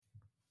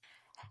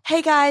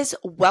Hey guys,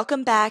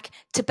 welcome back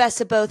to Best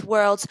of Both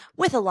Worlds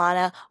with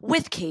Alana,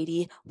 with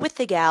Katie, with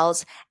the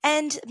gals.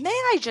 And may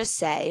I just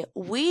say,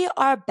 we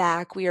are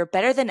back. We are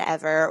better than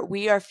ever.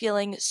 We are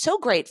feeling so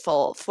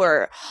grateful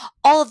for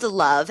all of the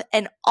love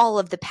and all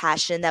of the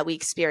passion that we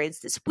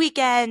experienced this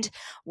weekend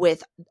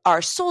with our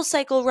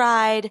SoulCycle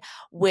ride,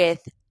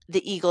 with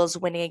the Eagles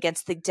winning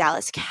against the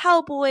Dallas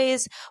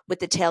Cowboys, with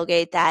the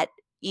tailgate that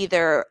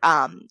either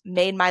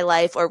made my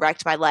life or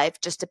wrecked my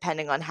life, just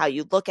depending on how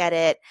you look at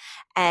it.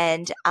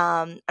 And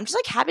I'm just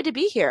like happy to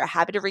be here.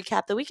 Happy to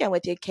recap the weekend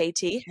with you,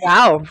 KT.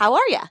 Wow. How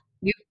are you?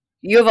 You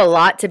you have a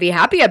lot to be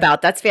happy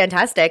about. That's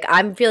fantastic.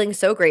 I'm feeling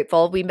so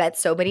grateful. We met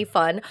so many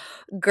fun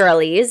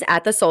girlies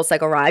at the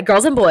SoulCycle ride,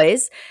 girls and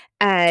boys.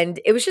 And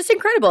it was just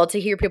incredible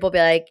to hear people be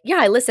like, yeah,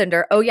 I listened,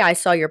 or oh yeah, I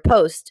saw your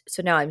post.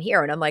 So now I'm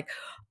here. And I'm like,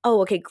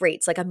 oh, okay, great.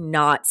 It's like I'm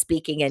not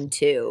speaking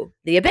into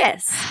the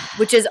abyss,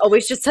 which is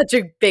always just such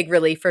a big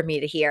relief for me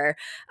to hear.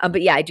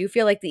 But yeah, I do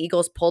feel like the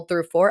Eagles pulled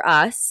through for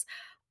us.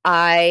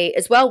 I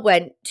as well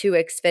went to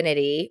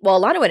Xfinity. Well,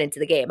 Alana went into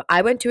the game.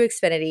 I went to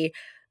Xfinity,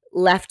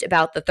 left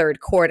about the third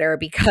quarter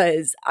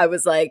because I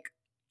was like,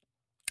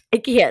 I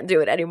can't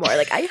do it anymore.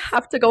 Like, I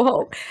have to go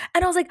home.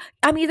 And I was like,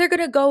 I'm either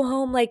going to go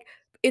home like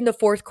in the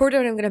fourth quarter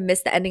and I'm going to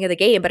miss the ending of the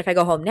game. But if I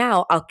go home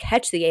now, I'll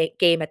catch the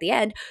game at the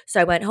end.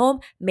 So I went home,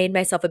 made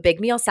myself a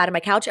big meal, sat on my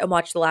couch and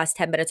watched the last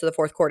 10 minutes of the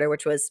fourth quarter,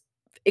 which was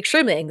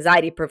extremely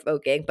anxiety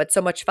provoking, but so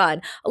much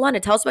fun.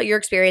 Alana, tell us about your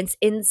experience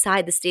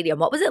inside the stadium.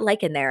 What was it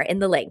like in there in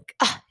the link?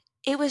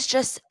 It was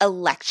just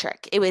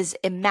electric. It was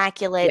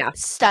immaculate, Yeah.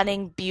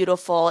 stunning,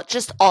 beautiful,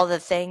 just all the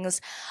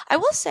things. I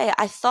will say,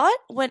 I thought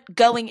when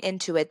going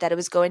into it that it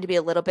was going to be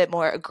a little bit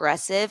more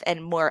aggressive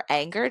and more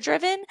anger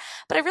driven,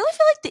 but I really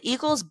feel like the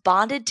Eagles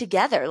bonded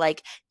together.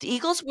 Like the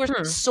Eagles were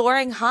Hmm.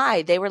 soaring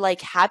high. They were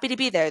like happy to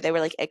be there. They were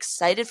like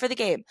excited for the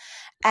game.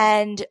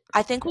 And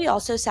I think we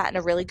also sat in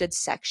a really good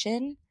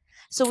section.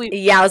 So we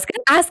Yeah, I was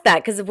going to ask that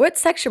because what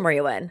section were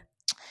you in?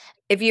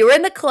 If you were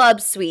in the club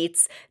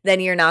suites,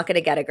 then you're not going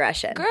to get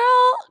aggression.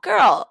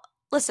 girl,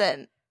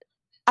 listen,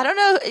 I don't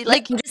know, No,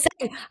 like,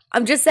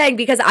 I'm just saying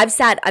because I've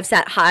sat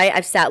high,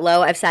 I've sat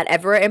low, I've sat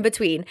everywhere in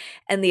between,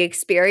 and the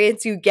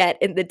experience you get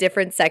in the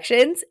different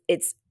sections,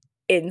 it's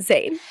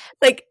insane.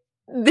 Like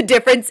the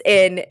difference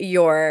in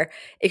your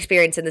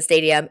experience in the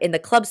stadium, in the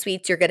club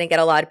suites, you're going to get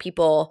a lot of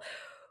people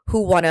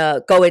who want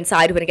to go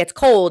inside when it gets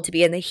cold to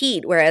be in the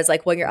heat. Whereas,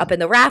 like, when you're up in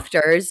the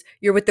rafters,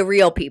 you're with the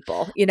real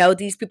people. You know,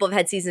 these people have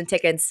had season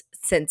tickets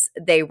since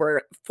they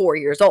were 4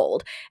 years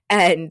old.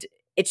 And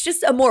it's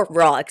just a more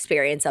raw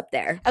experience up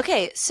there.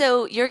 okay,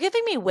 so you're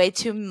giving me way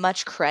too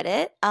much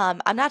credit. I'm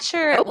not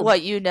sure Oh,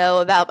 what you know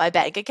about my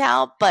bank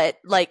account, but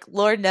like,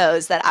 Lord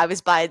knows that I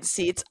was buying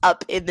seats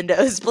up in the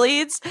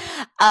nosebleeds.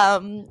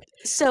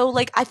 So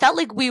like, I felt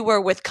like we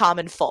were with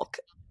common folk.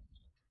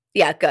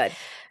 yeah, good.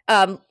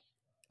 Um,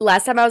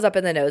 Last time I was up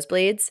in the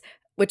nosebleeds,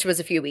 which was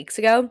a few weeks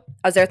ago,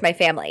 I was there with my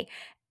family.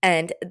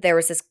 And there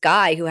was this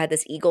guy who had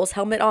this Eagles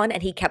helmet on,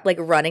 and he kept like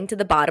running to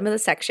the bottom of the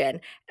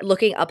section,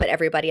 looking up at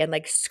everybody and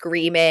like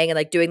screaming and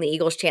like doing the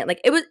Eagles chant.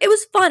 Like it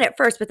was fun at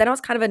first, but then I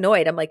was kind of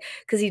annoyed. I'm like,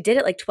 because he did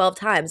it like 12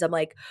 times. I'm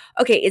like,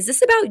 okay, is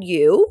this about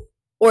you?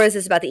 Or is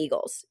this about the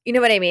Eagles? You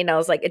know what I mean? I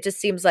was like, it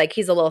just seems like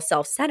he's a little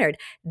self centered.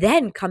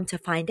 Then come to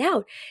find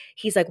out,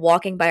 he's like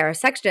walking by our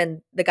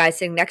section. The guy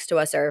sitting next to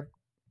us are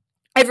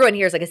everyone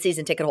here is like a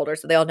season ticket holder,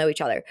 so they all know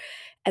each other.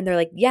 And they're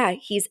like, yeah,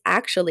 he's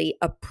actually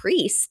a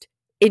priest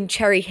in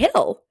Cherry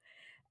Hill.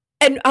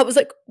 And I was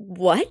like,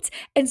 what?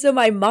 And so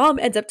my mom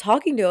ends up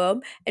talking to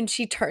him and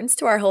she turns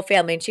to our whole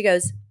family and she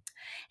goes,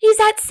 he's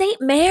at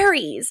St.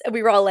 Mary's. And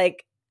we were all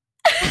like,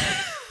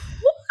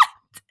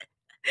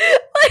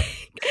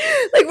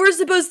 like we're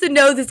supposed to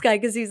know this guy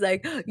because he's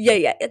like, yeah,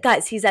 yeah,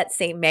 guys, he's at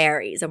St.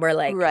 Mary's. And we're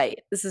like, Right.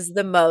 this is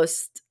the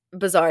most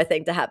bizarre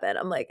thing to happen.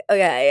 I'm like,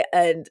 okay.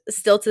 And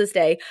still to this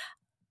day,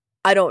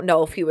 I don't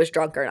know if he was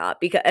drunk or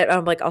not because and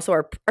I'm like, also,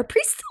 are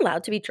priests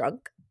allowed to be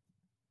drunk?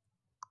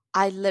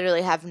 I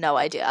literally have no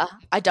idea.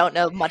 I don't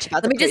know much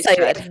about Let the me just tell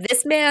you, priesthood.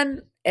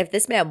 if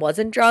this man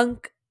wasn't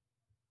drunk,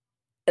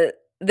 uh,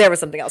 there was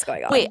something else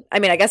going Wait, on. I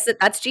mean, I guess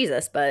that's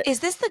Jesus, but is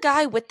this the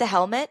guy with the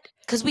helmet?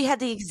 Because we had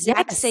the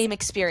exact yes. same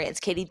experience,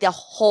 Katie, the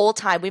whole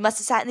time. We must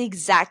have sat in the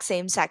exact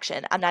same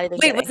section. I'm not even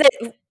Wait, was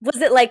kidding.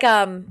 it like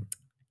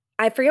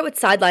I forget what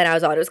sideline I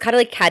was on. It was kind of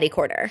like caddy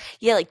corner.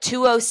 Yeah, like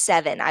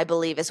 207, I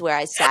believe, is where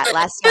I sat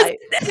last That was, night.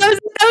 that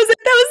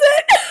was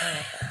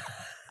it.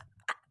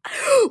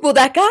 Well,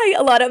 that guy,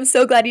 Alana, I'm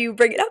so glad you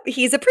bring it up.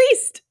 He's a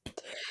priest,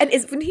 and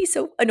isn't he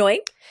so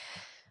annoying?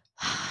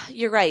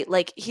 You're right.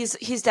 Like he's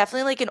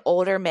definitely like an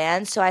older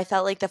man. So I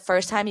felt like the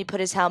first time he put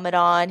his helmet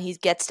on, he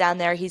gets down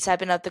there, he's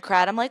hyping up the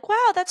crowd. I'm like,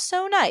 wow, that's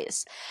so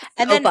nice.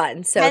 And So then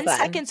fun, so 10 fun.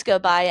 seconds go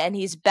by and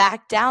he's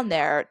back down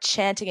there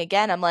chanting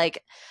again. I'm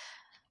like,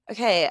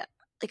 okay,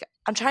 like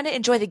I'm trying to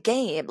enjoy the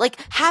game. Like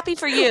happy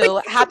for Wait,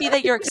 you, happy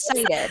that you're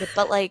excited,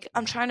 but like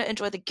I'm trying to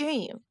enjoy the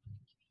game.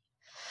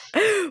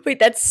 wait,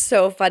 that's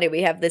so funny.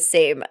 We have the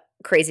same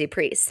crazy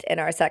priest in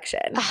our section.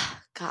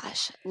 Ah,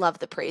 gosh, love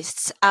the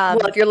priests.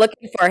 Well, if you're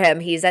looking for him,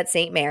 he's at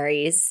St.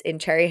 Mary's in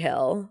Cherry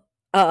Hill.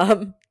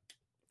 Um,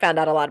 found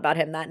out a lot about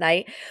him that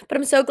night. But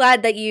I'm so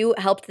glad that you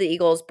helped the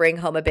Eagles bring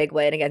home a big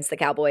win against the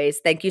Cowboys.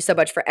 Thank you so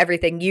much for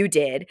everything you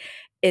did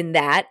in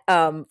that.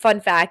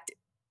 Fun fact,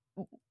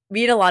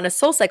 me and Alana's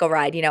SoulCycle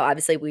ride,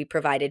 obviously we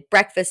provided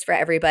breakfast for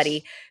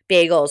everybody,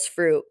 bagels,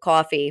 fruit,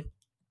 coffee.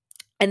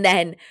 And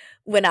then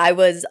when I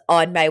was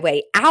on my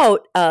way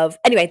out of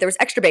anyway, there was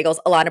extra bagels.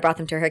 Alana brought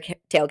them to her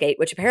tailgate,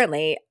 which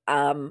apparently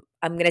I'm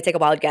going to take a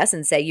wild guess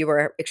and say you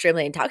were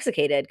extremely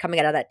intoxicated coming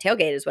out of that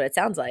tailgate is what it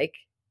sounds like.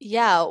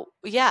 Yeah.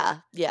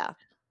 Yeah.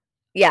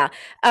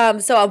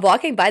 So I'm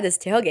walking by this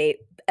tailgate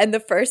and the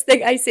first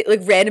thing I see,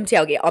 like random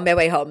tailgate on my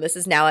way home. This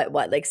is now at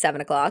what, like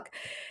 7:00.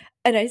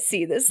 And I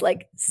see this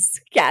like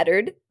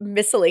scattered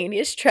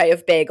miscellaneous tray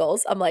of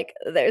bagels. I'm like,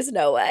 there's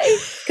no way.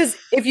 Because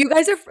if you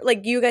guys are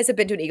like, you guys have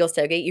been to an Eagles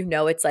tailgate,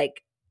 it's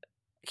like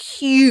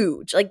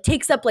huge, like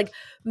takes up like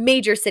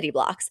major city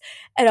blocks.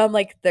 And I'm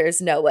like,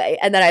 there's no way.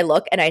 And then I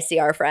look and I see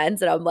our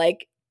friends and I'm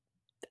like,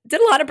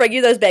 did Alana bring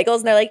you those bagels?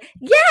 And they're like,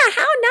 yeah,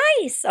 how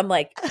nice. I'm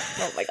like,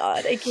 oh my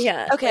God, I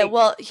can't. Okay, like,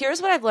 well,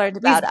 here's what I've learned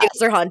these about us.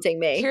 bagels are haunting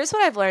me. Here's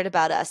what I've learned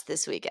about us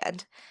this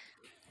weekend.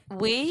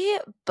 We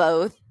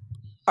both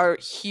are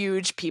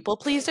huge people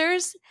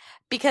pleasers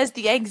because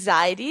the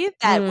anxiety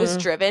that was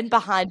driven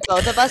behind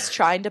both of us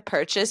trying to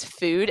purchase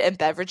food and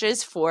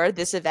beverages for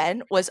this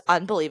event was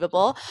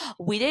unbelievable.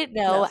 We didn't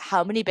know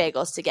how many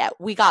bagels to get.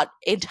 We got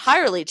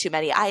entirely too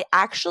many. I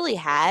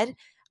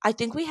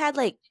think we had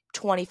like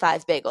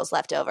 25 bagels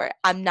left over.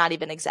 I'm not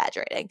even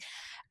exaggerating.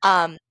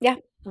 Yeah.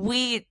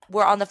 We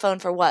were on the phone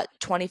for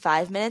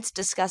 25 minutes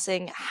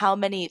discussing how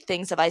many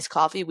things of iced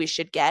coffee we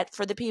should get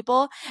for the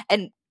people.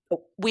 And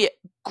we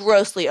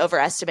grossly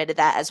overestimated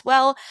that as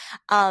well.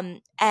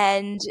 And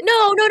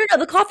no.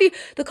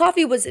 The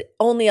coffee was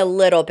only a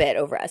little bit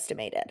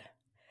overestimated.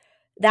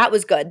 That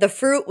was good. The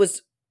fruit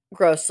was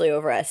grossly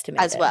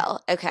overestimated as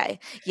well. Okay.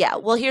 Yeah.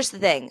 Well, here's the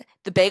thing.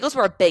 The bagels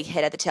were a big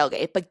hit at the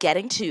tailgate, but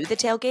getting to the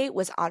tailgate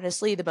was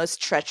honestly the most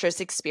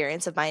treacherous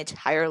experience of my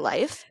entire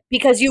life.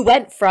 Because you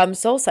went from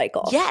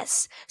SoulCycle.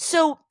 Yes.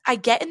 So I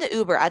get in the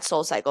Uber at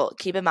SoulCycle.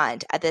 Keep in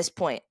mind, at this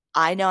point,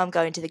 I know I'm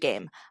going to the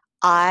game.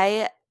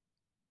 I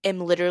am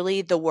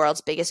literally the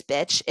world's biggest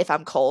bitch if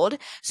I'm cold.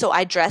 So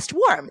I dressed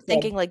warm,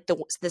 thinking like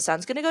the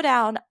sun's going to go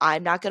down.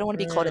 I'm not going to want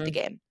to be cold at the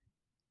game.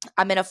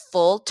 I'm in a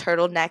full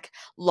turtleneck,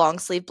 long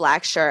sleeve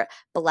black shirt,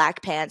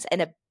 black pants, and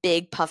a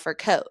big puffer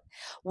coat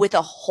with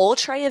a whole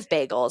tray of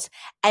bagels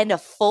and a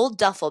full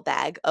duffel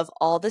bag of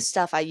all the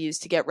stuff I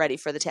used to get ready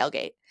for the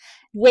tailgate.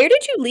 Where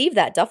did you leave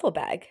that duffel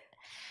bag?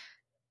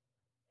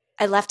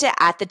 I left it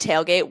at the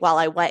tailgate while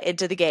I went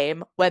into the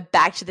game, went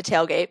back to the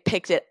tailgate,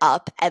 picked it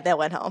up, and then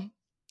went home.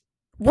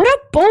 What a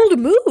bold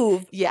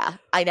move. Yeah,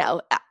 I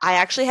know. I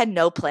actually had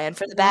no plan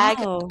for the bag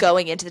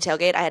going into the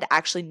tailgate. I had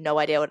actually no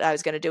idea what I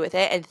was going to do with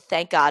it. And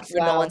thank God for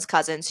Nolan's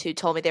cousins who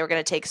told me they were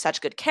going to take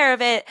such good care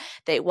of it.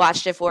 They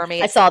watched it for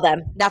me. I saw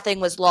them. Nothing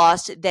was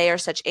lost. They are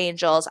such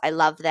angels. I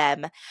love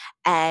them.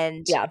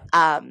 And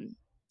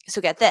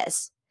so get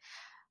this.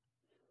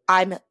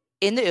 I'm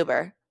in the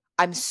Uber.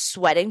 I'm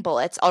sweating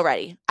bullets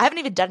already. I haven't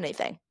even done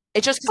anything.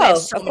 It's just because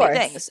I have so many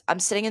things. I'm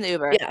sitting in the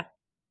Uber. Yeah.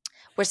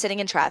 We're sitting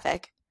in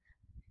traffic.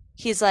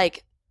 He's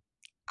like,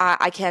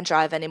 I can't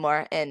drive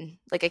anymore, and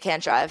like I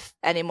can't drive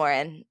anymore,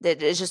 and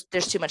it's just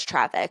there's too much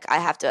traffic. I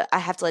have to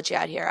let you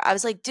out here. I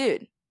was like,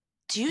 dude,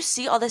 do you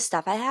see all this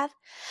stuff I have?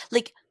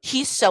 Like,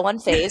 he's so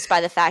unfazed by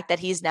the fact that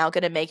he's now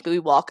going to make me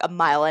walk 1.5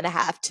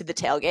 miles to the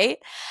tailgate.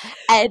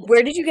 And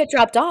where did you get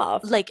dropped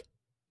off? Like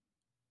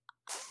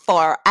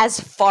as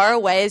far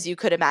away as you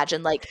could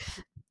imagine, like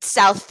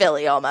South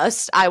Philly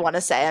almost. I want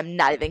to say, I'm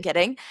not even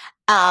kidding.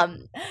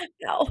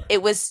 No,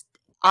 it was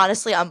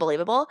honestly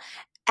unbelievable.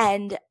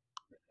 And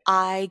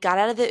I got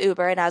out of the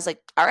Uber and I was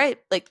like, all right,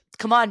 like,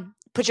 come on,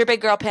 put your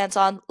big girl pants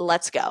on.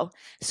 Let's go.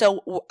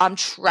 So I'm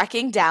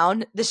trekking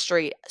down the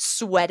street,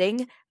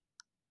 sweating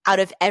out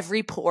of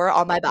every pore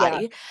on my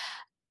body.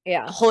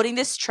 Yeah. Holding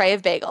this tray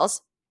of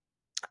bagels.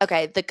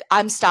 Okay.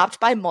 I'm stopped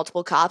by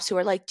multiple cops who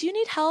are like, do you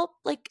need help?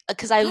 Like,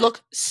 because I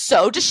look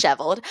so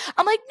disheveled.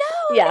 I'm like,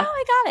 no,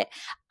 I got it.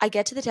 I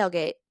get to the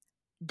tailgate.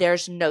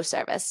 There's no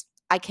service.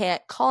 I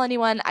can't call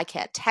anyone. I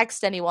can't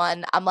text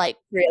anyone. I'm like,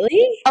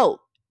 really? Oh,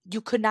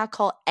 you could not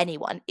call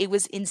anyone. It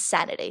was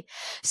insanity.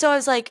 So I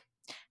was like,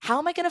 how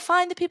am I going to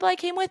find the people I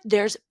came with?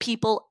 There's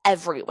people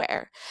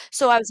everywhere.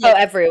 So I was like,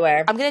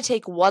 everywhere. I'm going to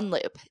take one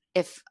loop.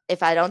 If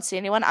I don't see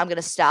anyone, I'm going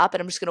to stop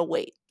and I'm just going to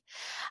wait.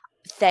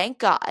 Thank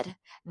God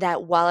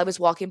that while I was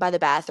walking by the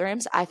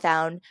bathrooms, I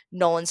found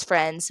Nolan's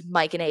friends,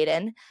 Mike and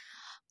Aiden.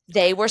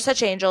 They were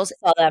such angels.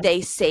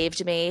 They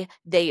saved me.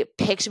 They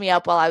picked me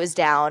up while I was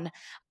down.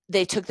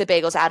 They took the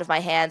bagels out of my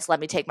hands, let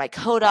me take my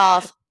coat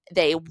off.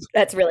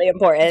 That's really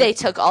important. They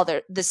took all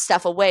the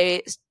stuff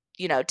away,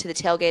 to the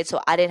tailgate,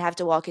 so I didn't have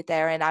to walk it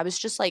there. And I was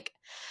just like,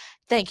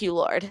 thank you,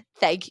 Lord.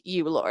 Thank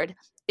you, Lord.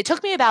 It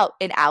took me about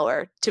an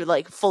hour to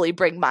like fully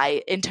bring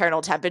my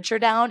internal temperature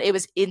down. It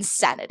was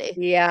insanity.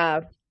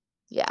 Yeah.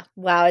 Yeah.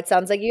 Wow. It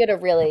sounds like you had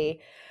a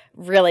really,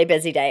 really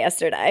busy day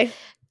yesterday.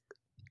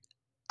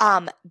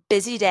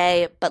 Busy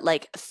day, but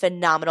like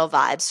phenomenal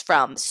vibes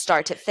from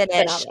start to finish.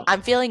 Phenomenal.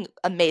 I'm feeling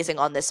amazing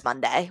on this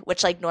Monday,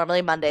 which like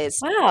normally Mondays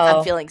I'm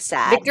Wow. feeling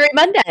sad. Victory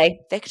Monday.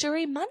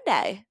 Victory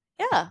Monday.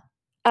 Yeah.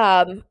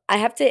 I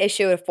have to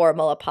issue a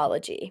formal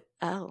apology,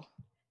 Oh,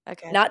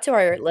 okay. not to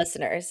our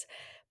listeners,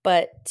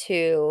 but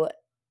to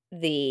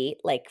the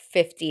like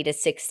 50 to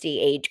 60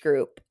 age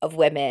group of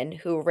women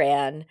who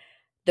ran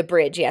the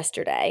bridge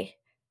yesterday.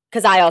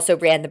 Because I also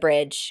ran the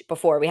bridge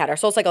before we had our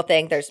SoulCycle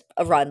thing. There's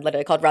a run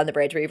literally called Run the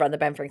Bridge where you run the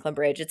Ben Franklin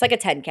Bridge. It's like a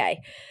 10K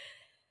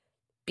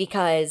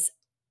because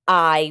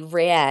I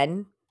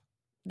ran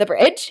the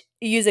bridge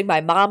using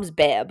my mom's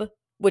bib,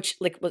 which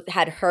like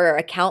had her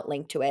account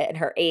linked to it and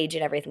her age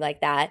and everything like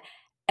that.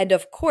 And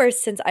of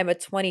course, since I'm a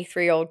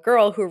 23-year-old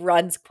girl who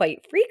runs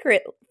quite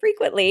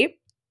frequently,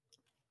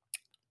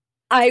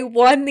 I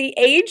won the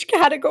age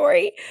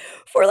category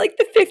for like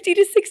the 50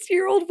 to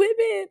 60-year-old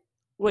women.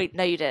 Wait,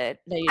 no, you didn't.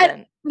 No, you And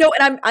didn't. no,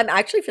 and I'm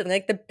actually feeling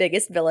like the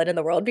biggest villain in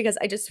the world because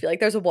I just feel like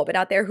there's a woman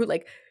out there who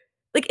like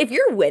if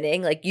you're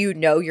winning, like you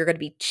know you're gonna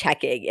be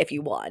checking if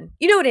you won.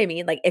 You know what I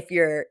mean? Like if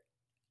you're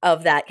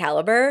of that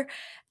caliber.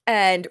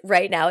 And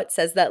right now it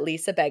says that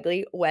Lisa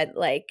Begley went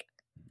like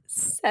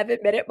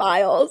 7-minute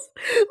miles.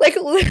 Like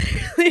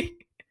literally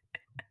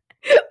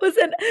was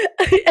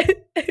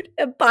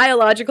a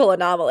biological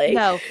anomaly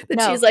No, that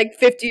no. she's like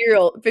 50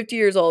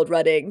 years old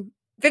running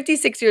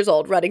 56 years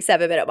old running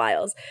 7-minute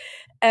miles.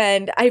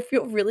 And I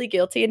feel really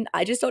guilty and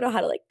I just don't know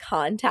how to like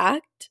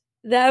contact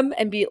them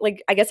and be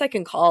like, I guess I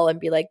can call and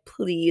be like,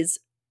 please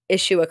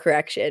issue a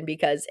correction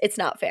because it's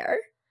not fair.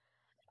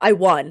 I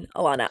won,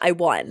 Alana. I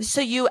won.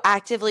 So you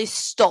actively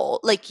stole,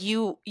 like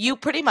you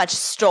pretty much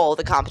stole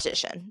the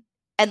competition.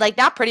 And like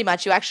not pretty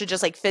much, you actually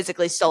just like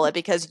physically stole it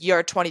because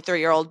your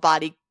 23-year-old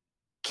body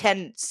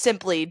can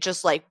simply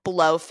just like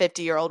blow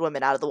 50-year-old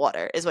women out of the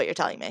water is what you're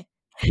telling me.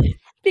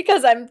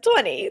 Because I'm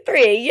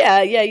 23.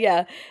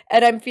 Yeah.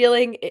 And I'm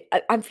feeling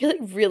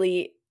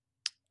really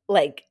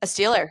like A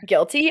stealer.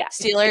 guilty.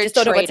 Stealer, I just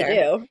don't know what to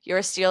traitor. do. You're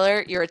a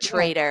stealer, you're a Yeah.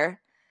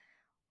 traitor.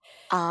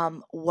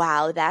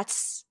 Wow,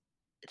 that's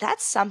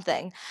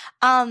something.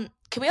 Can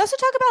we also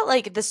talk about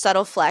like the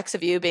subtle flex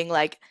of you being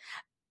like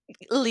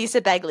Lisa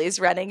Begley's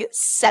running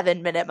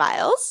 7-minute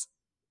miles?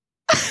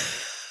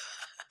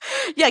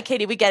 Yeah,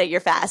 Katie, we get it. You're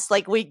fast.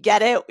 Like, we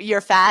get it.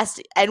 You're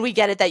fast. And we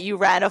get it that you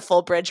ran a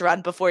full bridge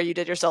run before you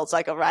did your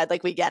SoulCycle ride.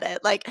 Like, we get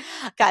it. Like,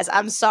 guys,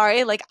 I'm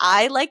sorry. Like,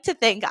 I like to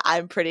think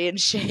I'm pretty in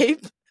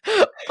shape.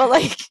 But,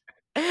 like,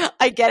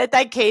 I get it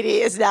that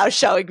Katie is now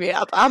showing me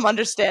up. I'm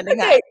understanding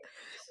that. Okay.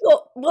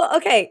 Well,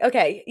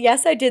 okay.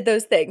 Yes, I did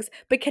those things.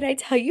 But can I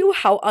tell you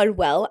how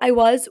unwell I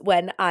was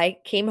when I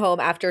came home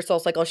after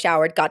SoulCycle,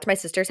 showered, got to my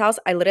sister's house?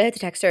 I literally had to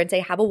text her and say,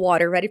 have a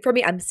water ready for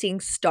me. I'm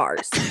seeing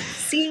stars.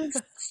 Seeing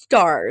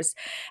stars.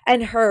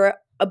 And her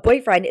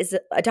boyfriend is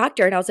a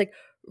doctor. And I was like,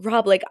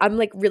 Rob, like, I'm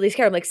like really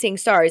scared. I'm like seeing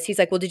stars. He's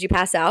like, well, did you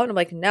pass out? And I'm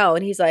like, no.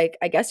 And he's like,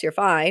 I guess you're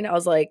fine. I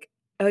was like,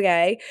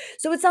 okay.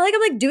 So it's not like I'm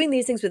like doing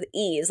these things with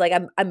ease. Like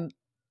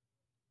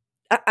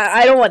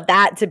I don't want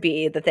that to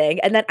be the thing.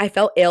 And then I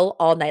felt ill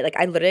all night. Like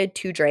I literally had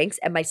 2 drinks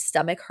and my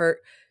stomach hurt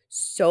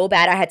so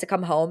bad. I had to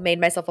come home, made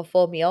myself a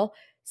full meal.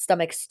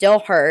 Stomach still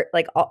hurt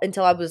like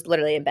until I was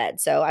literally in bed.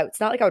 So it's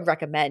not like I would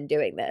recommend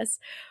doing this.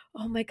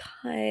 Oh my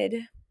God.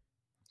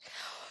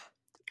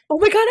 Oh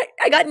my God.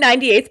 I got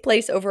 98th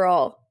place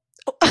overall.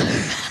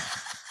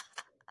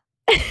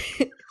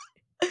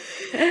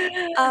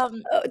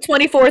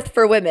 24th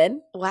for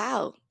women.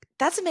 Wow.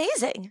 That's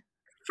amazing.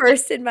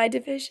 First in my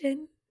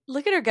division.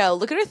 Look at her go.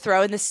 Look at her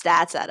throwing the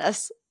stats at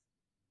us.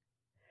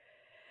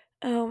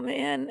 Oh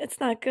man, it's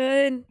not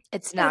good.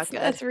 It's not good.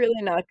 That's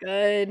really not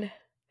good.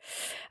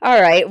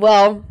 All right.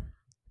 Well,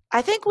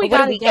 I think we what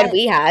got a weekend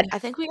we had. I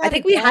think we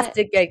have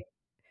to get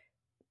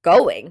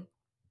going.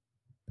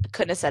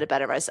 Couldn't have said it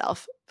better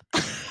myself.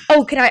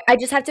 Oh, I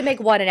just have to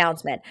make one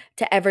announcement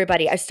to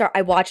everybody.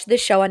 I watched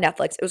this show on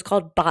Netflix. It was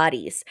called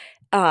Bodies.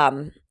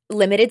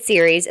 Limited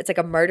series. It's like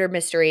a murder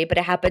mystery, but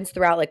it happens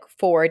throughout like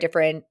 4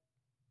 different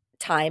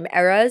time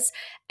eras.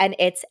 And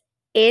it's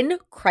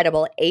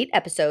incredible. 8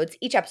 episodes.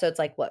 Each episode's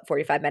like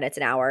 45 minutes,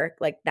 an hour,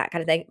 like that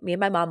kind of thing. Me and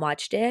my mom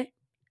watched it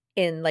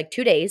in like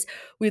 2 days.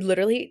 We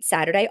literally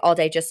Saturday all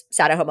day just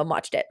sat at home and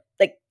watched it.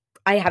 Like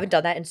I haven't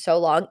done that in so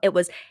long. It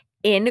was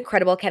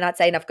incredible. Cannot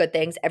say enough good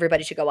things.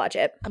 Everybody should go watch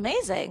it.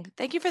 Amazing.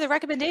 Thank you for the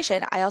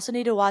recommendation. I also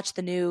need to watch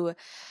the new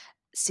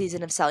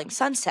season of Selling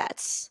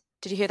Sunsets.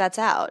 Did you hear that's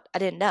out? I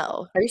didn't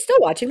know. Are you still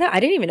watching that? I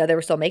didn't even know they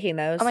were still making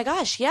those. Oh my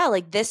gosh, yeah,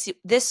 like this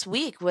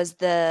week was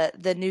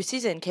the new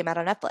season came out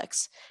on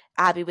Netflix.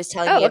 Abby was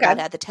telling me about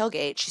it at the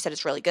tailgate. She said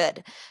it's really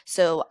good.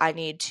 So I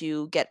need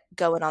to get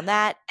going on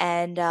that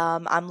and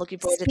I'm looking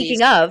forward to these.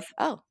 Speaking of,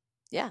 oh,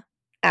 yeah.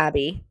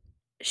 Abby,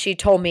 she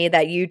told me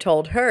that you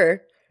told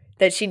her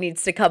that she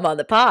needs to come on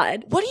the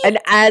pod. What do you And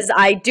as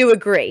I do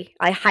agree,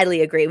 I highly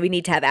agree, we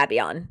need to have Abby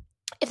on.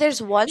 If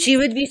there's one, she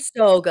would be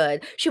so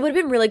good. She would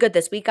have been really good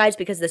this week, guys,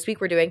 because this week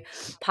we're doing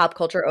pop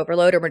culture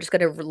overload and we're just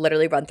going to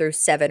literally run through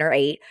 7 or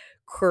 8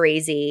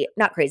 crazy,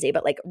 not crazy,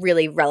 but like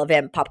really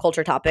relevant pop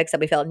culture topics that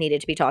we felt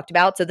needed to be talked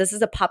about. So this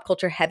is a pop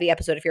culture heavy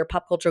episode. If you're a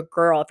pop culture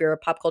girl, if you're a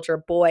pop culture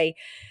boy,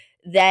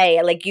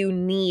 you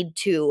need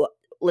to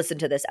listen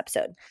to this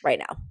episode right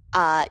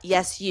now.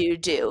 Yes, you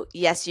do.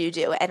 Yes, you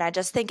do. And I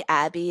just think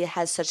Abby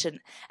has such an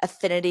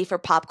affinity for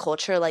pop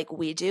culture like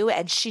we do,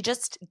 and she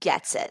just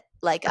gets it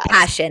like A us.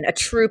 passion, a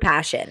true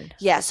passion.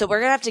 Yeah, so we're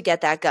gonna have to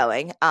get that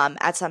going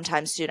at some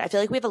time soon. I feel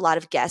like we have a lot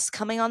of guests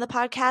coming on the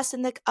podcast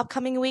in the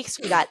upcoming weeks.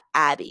 We got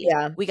Abby,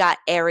 Yeah. we got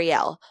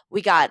Ariel,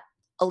 we got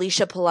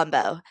Alicia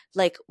Palumbo.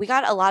 Like we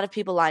got a lot of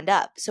people lined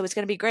up, so it's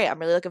gonna be great. I'm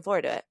really looking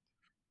forward to it.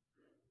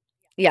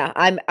 Yeah,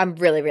 I'm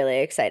really, really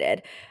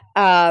excited.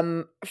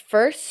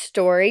 First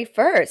story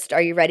first.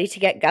 Are you ready to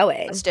get Let's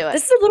going? do it.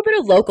 This is a little bit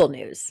of local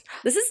news.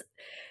 This is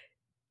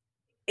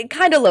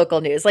kind of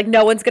local news. Like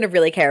no one's gonna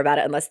really care about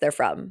it unless they're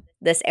from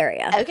this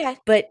area. Okay.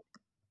 But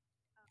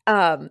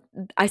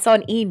I saw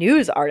an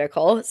e-news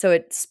article, so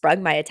it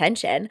sprung my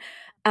attention.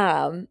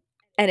 And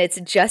it's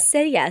just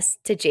say yes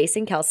to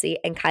Jason Kelsey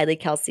and Kylie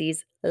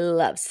Kelsey's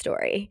love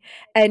story.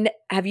 And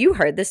have you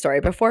heard this story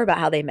before about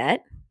how they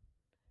met?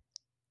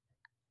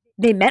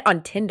 They met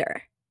on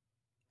Tinder.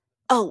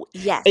 Oh,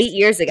 yes. 8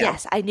 years ago.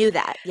 Yes, I knew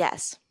that.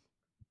 Yes.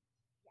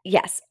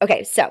 Yes.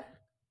 Okay, so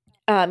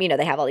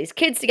they have all these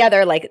kids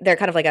together, like they're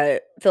kind of like a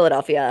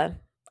Philadelphia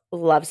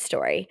love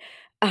story.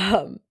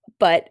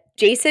 But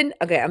Jason,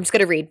 okay, I'm just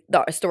going to read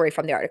the story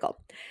from the article.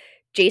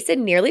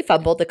 Jason nearly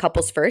fumbled the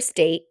couple's first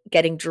date,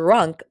 getting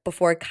drunk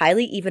before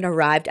Kylie even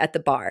arrived at the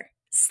bar.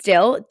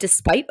 Still,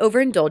 despite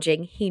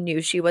overindulging, he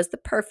knew she was the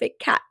perfect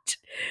catch.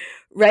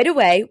 Right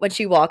away, when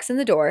she walks in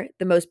the door,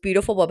 the most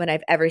beautiful woman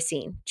I've ever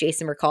seen,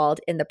 Jason recalled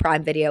in the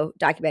Prime Video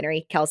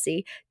documentary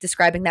Kelsey,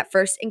 describing that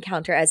first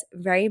encounter as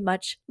very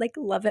much like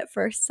love at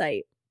first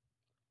sight.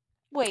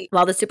 Wait.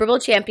 While the Super Bowl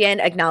champion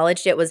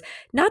acknowledged it was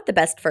not the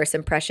best first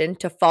impression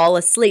to fall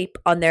asleep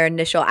on their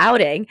initial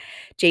outing,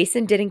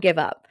 Jason didn't give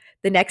up.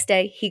 The next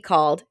day, he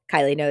called,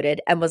 Kylie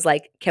noted, and was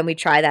like, "Can we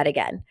try that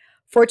again?"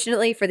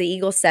 Fortunately for the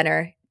Eagles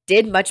center,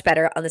 did much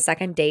better on the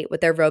second date with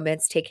their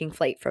romance taking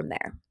flight from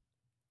there.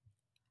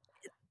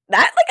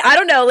 That, I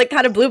don't know,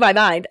 kind of blew my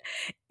mind.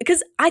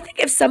 Because I think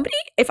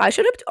if I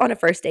showed up on a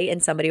first date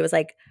and somebody was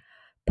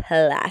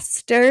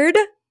plastered,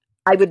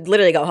 I would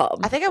literally go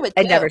home. I think I would too.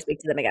 And never speak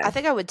to them again. I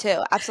think I would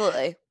too.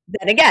 Absolutely.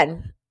 Then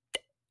again,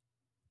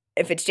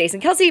 if it's Jason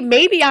Kelsey,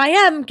 maybe I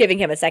am giving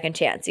him a second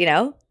chance,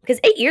 Because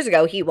 8 years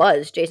ago, he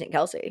was Jason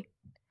Kelsey.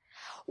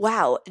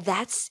 Wow,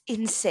 that's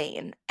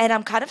insane. And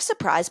I'm kind of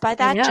surprised by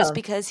that just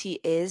because he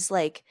is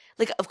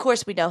of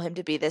course we know him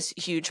to be this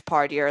huge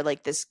partier,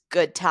 this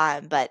good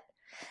time, but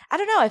I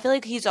don't know. I feel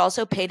like he's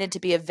also painted to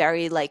be a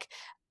very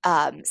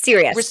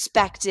serious,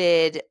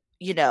 respected,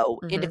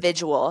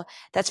 individual.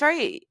 That's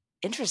very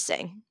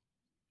interesting.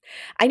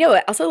 I know.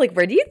 Also,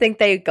 where do you think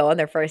they go on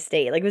their first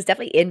date? It was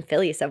definitely in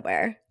Philly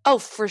somewhere. Oh,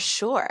 for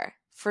sure.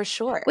 For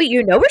sure. Wait,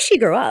 you know where she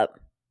grew up?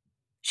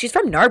 She's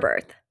from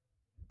Narberth.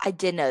 I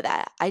did know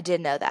that. Why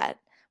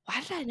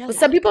did I know that?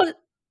 Some people,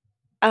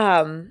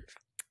 and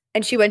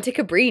she went to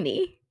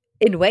Cabrini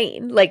in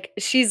Wayne.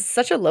 She's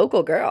such a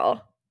local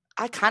girl.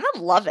 I kind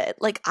of love it.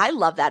 I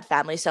love that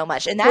family so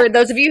much. And for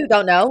those of you who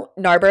don't know,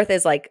 Narberth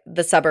is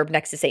the suburb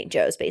next to St.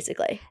 Joe's,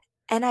 basically.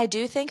 And I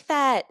do think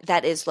that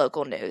is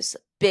local news,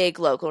 big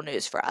local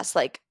news for us.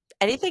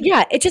 Anything.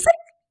 Yeah, it just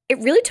it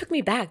really took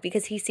me back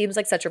because he seems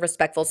like such a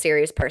respectful,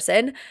 serious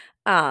person.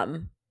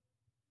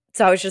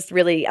 So I was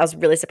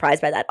really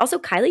surprised by that. Also,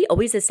 Kylie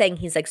always is saying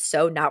he's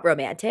so not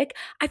romantic.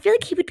 I feel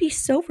like he would be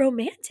so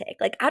romantic.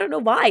 I don't know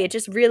why. It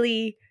just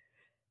really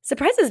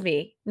surprises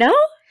me. No?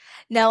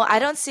 No, I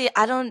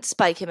don't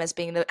spike him as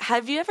being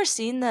have you ever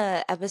seen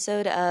the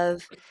episode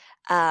of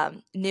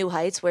New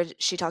Heights where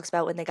she talks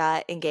about when they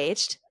got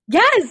engaged?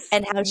 Yes.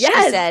 And how she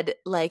said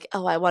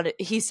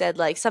he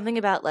said something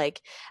about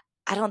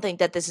I don't think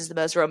that this is the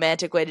most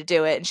romantic way to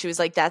do it. And she was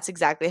like, that's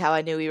exactly how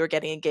I knew we were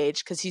getting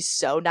engaged because he's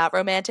so not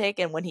romantic.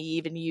 And when he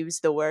even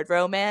used the word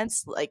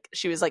romance,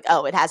 she was like,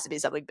 oh, it has to be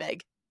something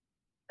big.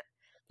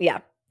 Yeah.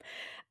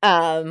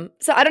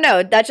 So I don't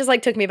know. That just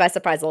took me by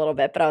surprise a little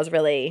bit, but I was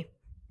really,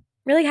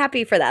 really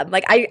happy for them.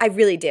 I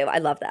really do. I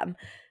love them.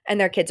 And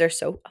their kids are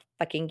so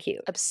fucking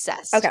cute.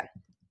 Obsessed. Okay.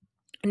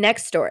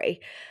 Next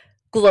story.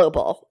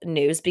 Global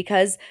news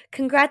because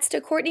congrats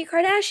to Kourtney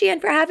Kardashian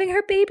for having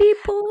her baby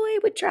boy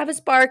with Travis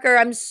Barker.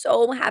 I'm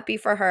so happy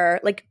for her.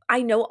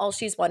 I know all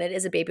she's wanted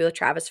is a baby with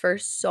Travis for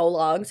so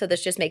long, so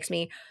this just makes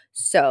me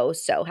so,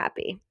 so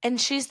happy. And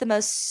she's the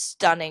most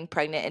stunning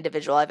pregnant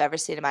individual I've ever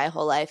seen in my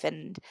whole life,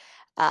 and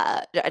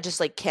I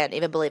just can't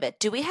even believe it.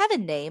 Do we have a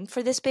name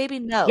for this baby?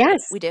 No.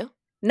 Yes. We do?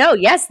 No,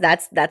 yes,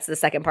 that's the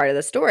second part of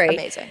the story.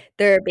 Amazing.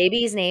 Their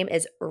baby's name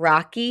is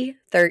Rocky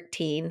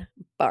 13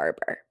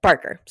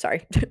 Barker,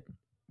 sorry.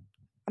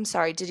 I'm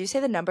sorry, did you say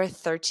the number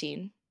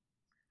 13?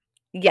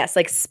 Yes,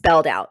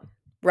 spelled out.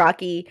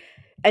 Rocky,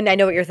 and I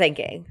know what you're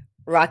thinking.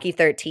 Rocky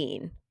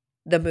 13,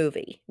 the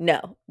movie.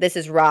 No, this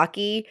is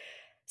Rocky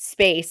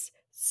space,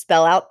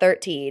 spell out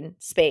 13,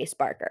 space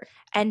Barker.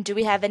 And do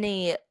we have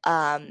any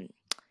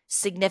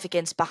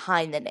significance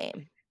behind the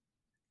name?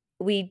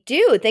 We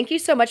do. Thank you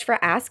so much for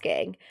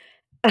asking.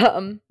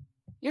 Um,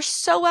 You're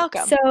so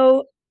welcome.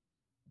 so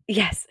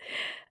yes.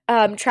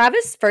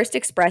 Travis first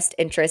expressed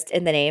interest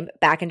in the name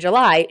back in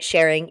July,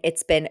 sharing,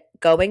 "It's been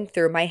going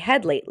through my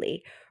head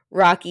lately."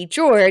 Rocky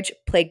George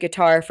played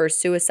guitar for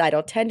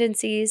Suicidal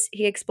Tendencies,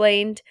 he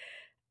explained.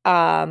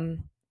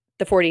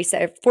 The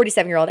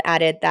 47-year-old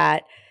added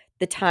that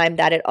the time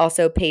that it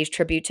also pays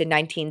tribute to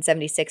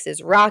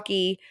 1976's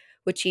Rocky,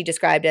 which he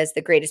described as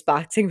the greatest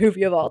boxing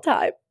movie of all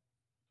time.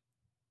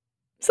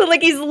 So,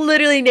 like, he's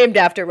literally named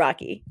after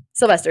Rocky,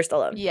 Sylvester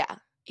Stallone. Yeah.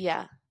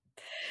 Yeah.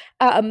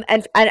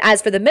 And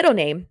as for the middle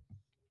name,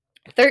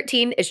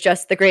 13 is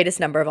just the greatest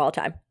number of all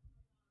time.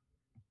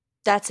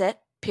 That's it.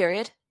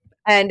 Period.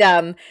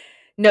 And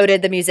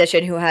noted the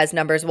musician who has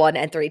numbers 1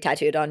 and 3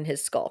 tattooed on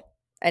his skull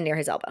and near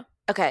his elbow.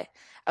 Okay.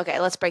 Okay,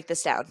 let's break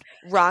this down.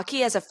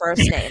 Rocky as a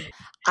first name.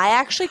 I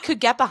actually could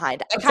get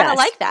behind. I kind of Obsessed.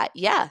 like that.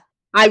 Yeah.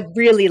 I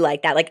really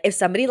like that. Like, if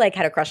somebody, like,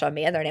 had a crush on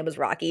me and their name was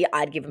Rocky,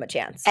 I'd give him a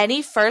chance.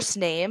 Any first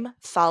name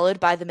followed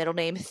by the middle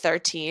name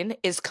 13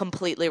 is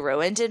completely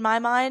ruined in my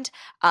mind.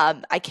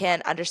 I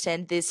can't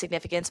understand the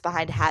significance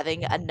behind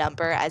having a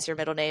number as your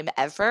middle name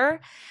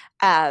ever.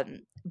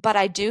 But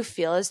I do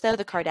feel as though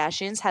the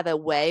Kardashians have a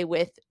way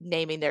with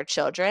naming their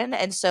children.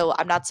 And so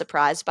I'm not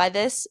surprised by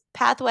this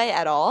pathway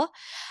at all.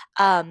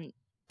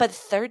 But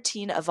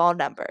 13 of all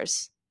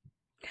numbers,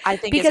 I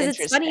think Because is it's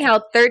interesting. funny how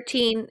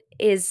 13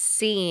 is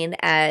seen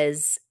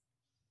as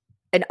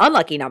an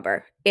unlucky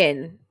number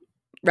in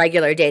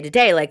regular day to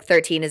day. Like,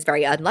 13 is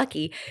very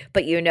unlucky,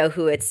 but you know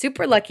who it's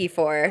super lucky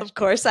for? Of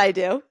course I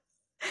do.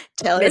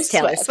 Miss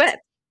Taylor Swift.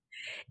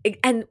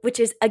 And which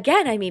is,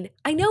 again, I mean,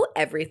 I know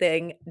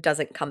everything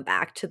doesn't come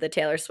back to the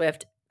Taylor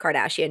Swift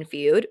Kardashian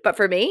feud, but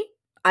for me,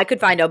 I could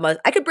bring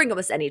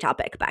almost any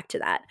topic back to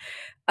that.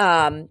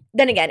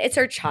 Then again, it's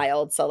her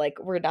child, so, like,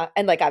 we're not,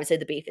 and, like, obviously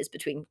the beef is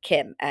between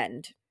Kim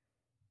and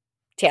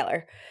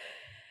Taylor.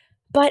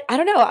 But I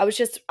don't know, I was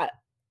just, I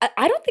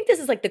don't think this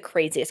is, like, the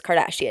craziest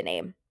Kardashian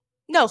name.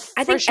 No,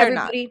 I for think sure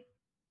everybody, not.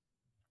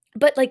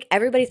 but, like,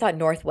 everybody thought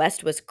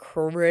Northwest was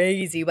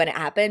crazy when it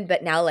happened,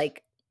 but now,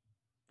 like,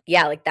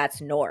 yeah, like,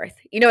 that's North.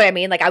 You know what I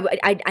mean? Like,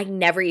 I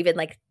never even,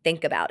 like,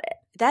 think about it.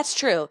 That's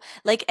true.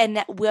 Like,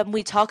 and when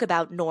we talk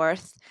about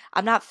North,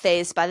 I'm not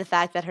fazed by the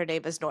fact that her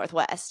name is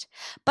Northwest.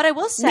 But I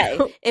will say,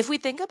 No. if we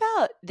think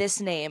about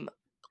this name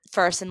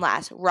first and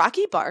last,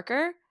 Rocky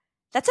Barker,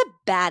 that's a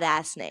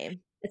badass name.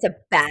 It's a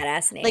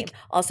badass name. Like,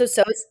 also,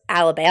 so is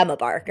Alabama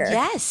Barker.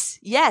 yes,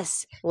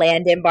 yes.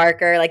 Landon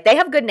Barker. Like, they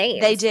have good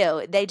names. They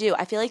do. They do.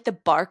 I feel like the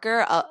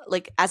Barker,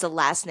 like, as a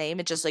last name,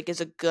 it just, like, is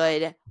a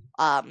good,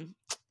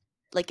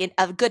 like,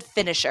 a good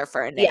finisher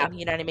for a name. Yeah.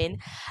 You know what I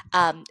mean?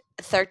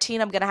 13,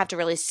 I'm going to have to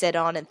really sit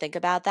on and think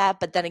about that.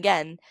 But then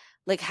again,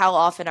 like, how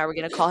often are we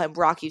going to call him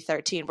Rocky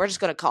 13? We're just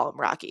going to call him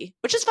Rocky,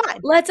 which is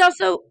fine.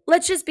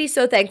 Let's just be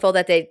so thankful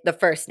that the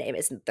first name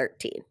isn't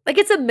 13. Like,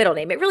 it's a middle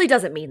name. It really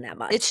doesn't mean that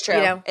much. It's true.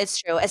 You know? It's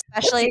true.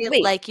 Especially,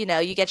 Wait. like, you know,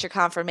 you get your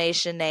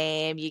confirmation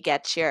name, you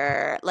get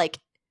your, like,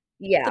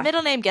 the Yeah.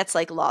 middle name gets,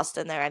 like, lost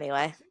in there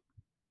anyway.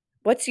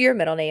 What's your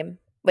middle name?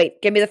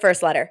 Wait, give me the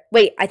first letter.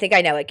 Wait, I think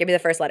I know it. Give me the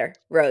first letter.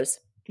 Rose.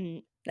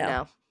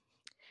 No.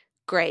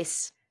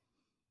 Grace.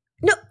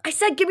 No, I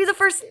said give me the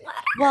first letter.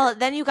 Well,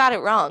 then you got it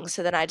wrong,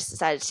 so then I just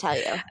decided to tell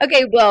you.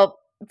 Okay, well,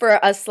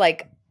 for us,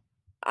 like,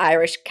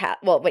 Irish cat.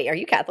 Well, wait, are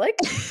you Catholic?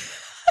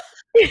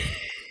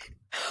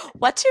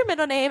 What's your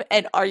middle name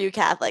and are you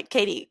Catholic?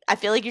 Katie, I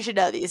feel like you should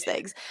know these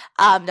things.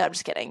 No, I'm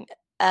just kidding.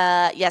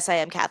 Yes, I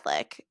am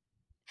Catholic.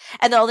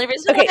 And the only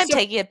reason why I'm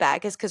taking it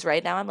back is because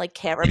right now I'm like,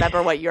 can't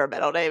remember what your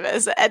middle name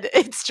is, and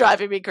it's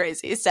driving me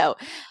crazy. So,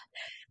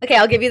 okay,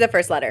 I'll give you the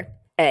first letter.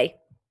 A.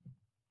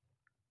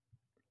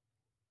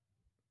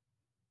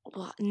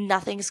 Well,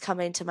 nothing's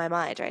coming to my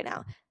mind right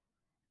now.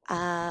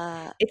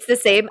 It's the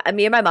same.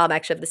 Me and my mom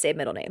actually have the same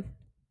middle name.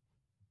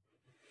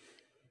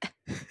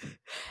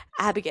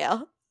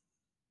 Abigail.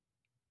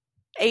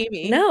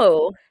 Amy.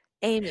 No.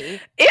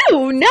 Amy.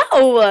 Ew,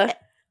 no.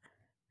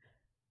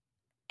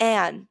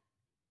 Anne.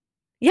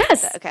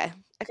 Yes. Okay.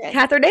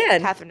 Catherine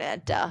Ann. Catherine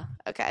Ann. Duh.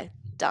 Okay.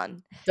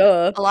 Done.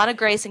 Duh. Alana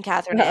Grace and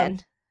Catherine Ann.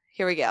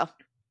 Here we go.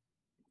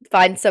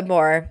 Find some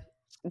more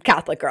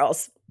Catholic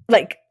girls.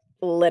 Like,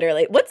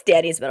 literally. What's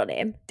Danny's middle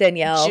name?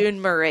 Danielle. June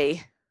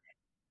Marie.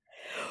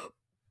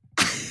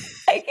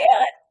 I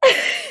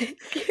can't.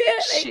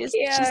 She's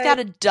got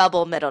a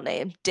double middle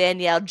name,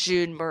 Danielle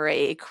June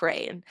Marie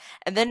Crane.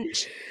 And then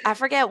I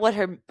forget what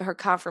her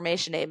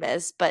confirmation name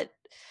is, but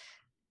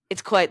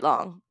it's quite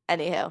long.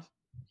 Anywho.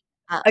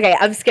 Okay,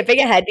 I'm skipping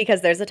ahead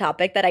because there's a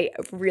topic that I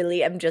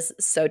really am just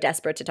so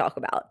desperate to talk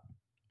about.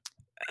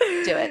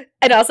 Do it.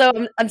 And also,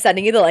 I'm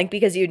sending you the link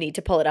because you need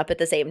to pull it up at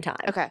the same time.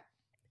 Okay.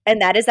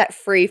 And that is that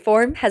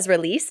Freeform has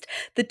released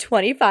the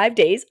 25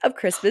 Days of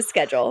Christmas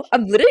schedule.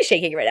 I'm literally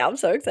shaking right now. I'm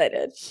so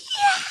excited.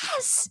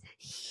 Yes!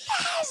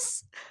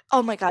 Yes!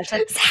 Oh my gosh.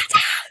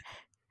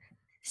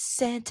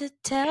 Santa,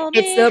 tell me.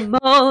 It's the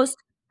most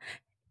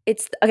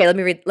It's okay, let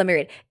me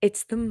read.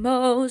 It's the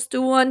most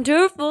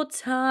wonderful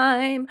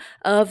time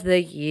of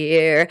the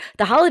year.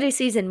 The holiday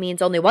season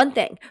means only one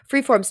thing.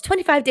 Freeform's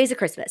 25 Days of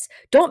Christmas.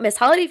 Don't miss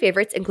holiday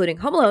favorites including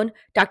Home Alone,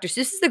 Dr.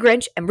 Seuss's The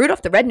Grinch, and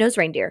Rudolph the Red-Nosed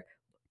Reindeer.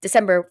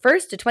 December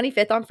 1st to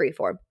 25th on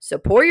Freeform. So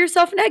pour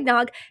yourself an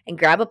eggnog and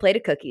grab a plate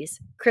of cookies.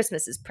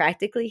 Christmas is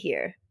practically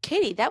here.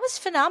 Katie, that was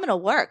phenomenal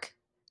work.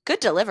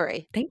 Good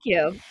delivery. Thank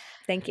you.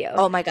 Thank you.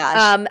 Oh my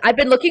gosh. I've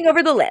been looking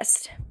over the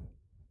list.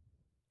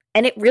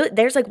 And it really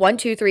there's like 1,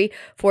 2, 3,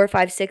 4,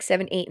 5, 6,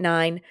 7, 8,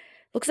 9.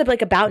 Looks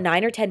like about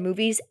 9 or 10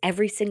 movies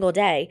every single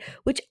day,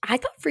 which I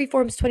thought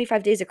Freeform's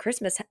 25 Days of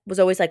Christmas was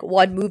always like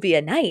one movie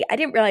a night. I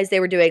didn't realize they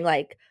were doing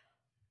like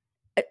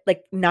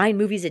 9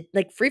 movies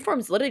like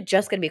Freeform's literally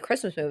just going to be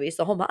Christmas movies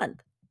the whole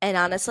month. And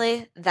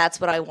honestly, that's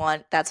what I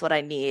want. That's what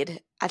I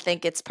need. I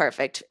think it's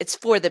perfect. It's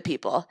for the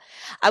people.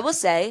 I will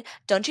say,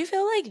 don't you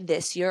feel like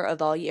this year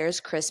of all years,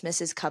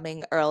 Christmas is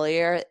coming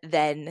earlier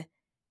than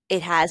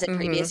it has in Mhm.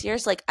 previous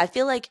years? Like I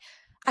feel like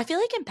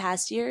in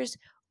past years,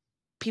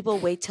 people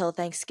wait till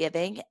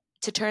Thanksgiving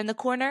to turn the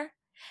corner.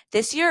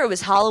 This year it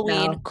was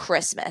Halloween, No.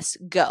 Christmas,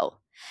 go.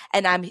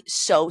 And I'm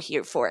so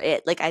here for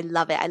it. Like I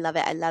love it. I love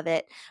it. I love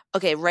it.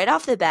 Okay, right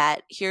off the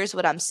bat, here's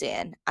what I'm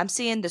seeing. I'm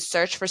seeing The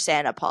Search for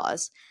Santa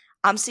Claus.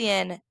 I'm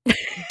seeing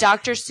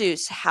Dr.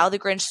 Seuss, How the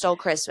Grinch Stole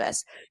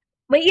Christmas.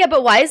 Wait, yeah,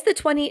 but why is the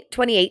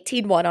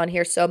 2018 one on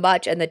here so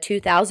much and the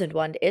 2000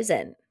 one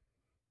isn't?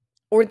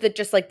 Or the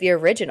just like the No,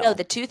 the original?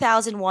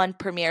 2001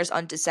 premieres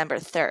on December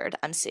 3rd,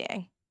 I'm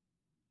seeing.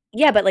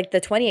 Yeah, but like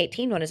the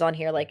 2018 one is on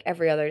here like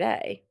every other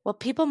day. Well,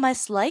 people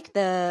must like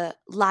the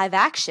live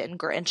action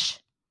Grinch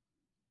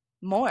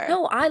more.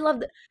 No, I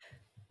love the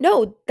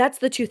No, that's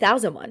the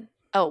 2000 one.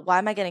 Oh, why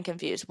am I getting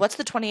confused? What's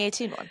the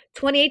 2018 one?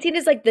 2018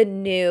 is like the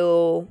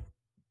new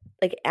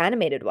like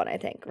animated one, I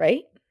think,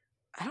 right?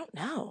 I don't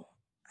know.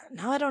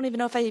 Now I don't even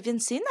know if I've even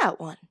seen that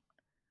one.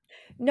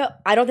 No,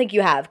 I don't think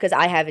you have because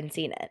I haven't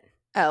seen it.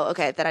 Oh,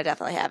 okay. Then I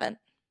definitely haven't.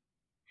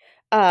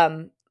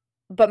 Um,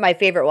 but my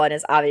favorite one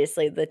is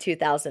obviously the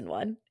 2000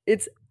 one.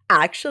 It's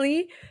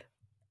actually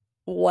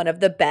one of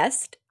the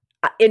best,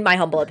 in my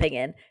humble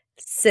opinion,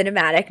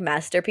 cinematic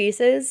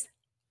masterpieces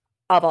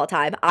of all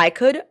time. I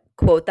could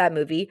quote that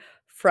movie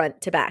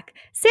front to back.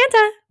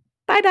 Santa,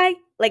 bye bye.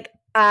 Like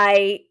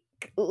I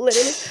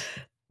literally,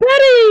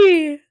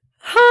 Betty,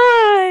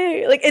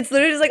 hi. Like it's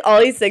literally just like all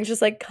these things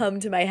just like come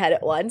to my head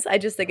at once. I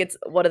just think it's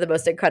one of the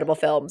most incredible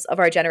films of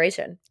our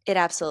generation. It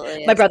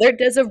absolutely My is. brother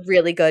does a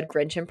really good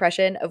Grinch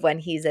impression of when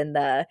he's in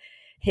the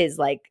his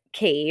like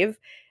cave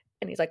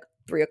and he's like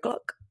 3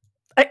 o'clock.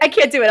 I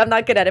can't do it. I'm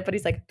not good at it, but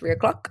he's like 3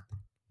 o'clock,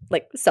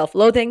 like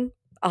self-loathing.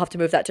 I'll have to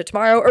move that to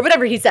tomorrow or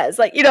whatever he says.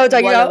 Like, you know what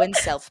I'm talking Wallow about? in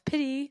self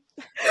pity.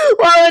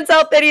 Wallow in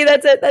self-pity.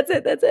 That's it. That's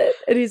it. That's it.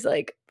 And he's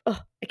like, oh,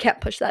 I can't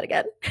push that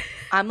again.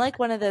 I'm like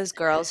one of those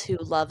girls who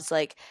loves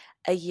like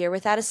A Year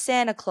Without a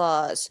Santa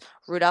Claus,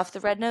 Rudolph the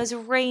Red-Nosed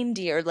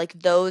Reindeer. Like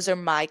those are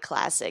my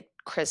classic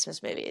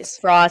Christmas movies.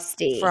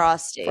 Frosty.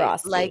 Frosty.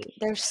 Like Frosty.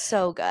 they're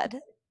so good.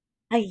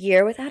 A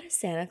Year Without a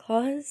Santa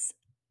Claus.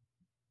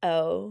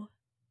 Oh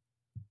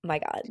my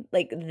God.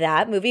 Like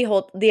that movie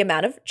hold the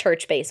amount of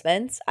church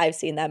basements I've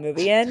seen that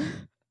movie in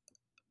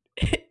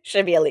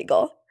should be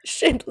illegal.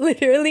 Should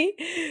literally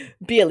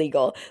be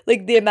illegal.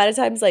 Like the amount of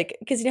times, like,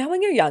 because you know how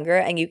when you're younger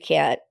and you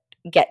can't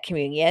get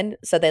communion,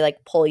 so they like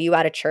pull you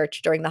out of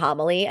church during the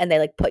homily and they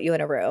like put you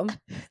in a room.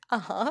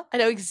 Uh-huh. I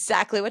know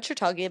exactly what you're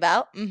talking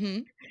about. Mm-hmm.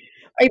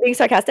 Are you being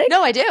sarcastic?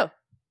 No, I do.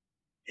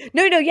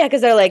 No, no, yeah,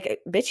 because they're like,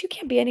 bitch, you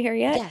can't be in here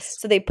yet. Yes.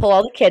 So they pull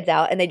all the kids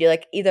out and they do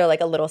like either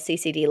like a little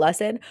CCD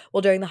lesson.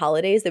 Well, during the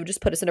holidays, they would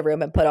just put us in a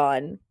room and put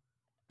on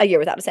A Year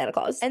Without a Santa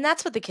Claus. And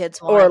that's what the kids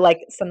Or want. like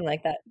something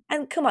like that.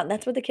 And come on,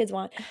 that's what the kids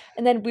want.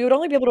 And then we would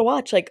only be able to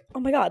watch like, oh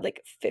my God,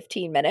 like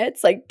 15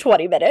 minutes, like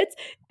 20 minutes.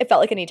 It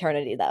felt like an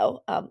eternity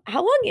though.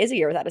 How long is A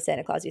Year Without a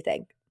Santa Claus, you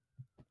think?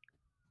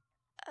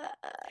 Uh,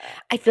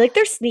 I feel like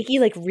they're sneaky,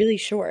 like really I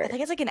short.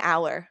 think it's like an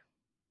hour.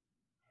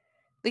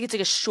 I think it's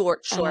like a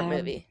short Um,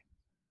 movie.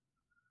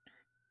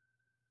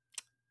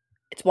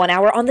 it's 1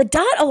 hour on the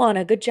dot,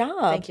 Alana. Good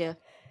job. Thank you.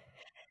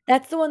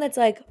 That's the one that's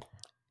like,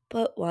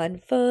 put one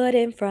foot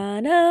in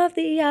front of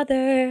the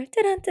other.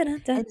 Dun, dun,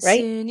 dun, dun, And right?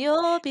 soon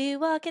you'll be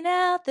walking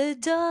out the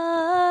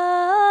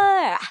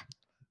door.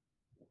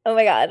 Oh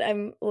my God,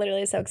 I'm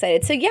literally so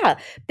excited. So yeah,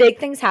 big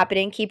things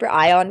happening. Keep your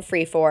eye on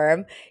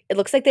Freeform. It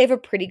looks like they have a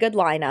pretty good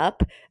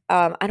lineup.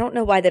 I don't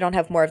know why they don't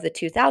have more of the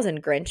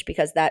 2000 Grinch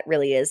because that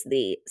really is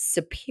the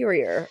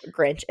superior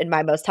Grinch in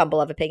my most humble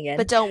of opinion.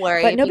 But don't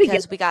worry, But no big deal.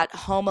 because we got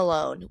Home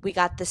Alone. We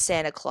got the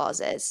Santa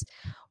Clauses.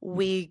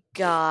 We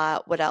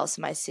got, what else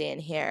am I seeing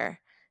here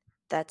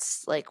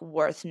that's like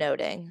worth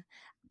noting?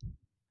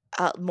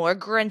 More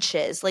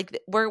Grinches. Like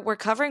we're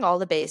covering all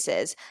the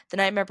bases. The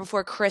Nightmare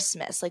Before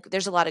Christmas. Like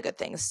there's a lot of good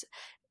things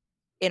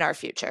in our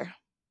future.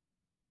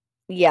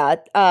 Yeah.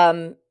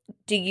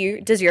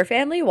 Does your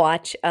family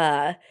watch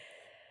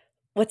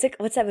what's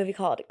that movie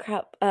called?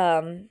 Crap.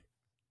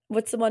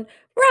 What's the one?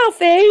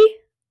 Ralphie,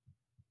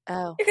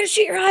 Oh. you're gonna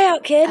shoot your eye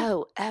out, kid.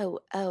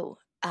 Oh.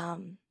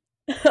 Um,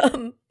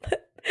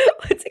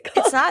 What's it It's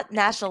called? not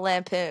National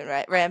Lampoon,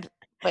 right?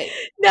 Wait.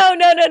 No,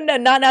 no, no, no,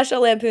 not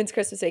National Lampoon's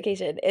Christmas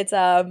Vacation. It's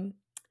um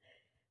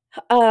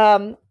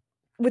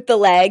with the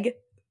leg,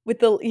 with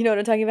the you know what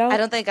I'm talking I about?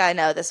 don't think I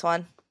know this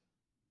one.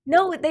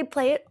 No, they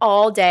play it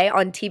all day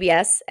on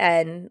TBS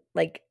and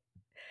like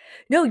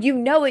no, you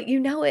know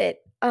it.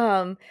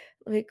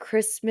 Like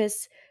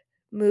Christmas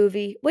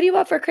movie. What do you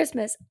want for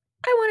Christmas?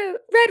 I want a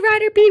Red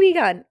Ryder BB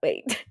gun.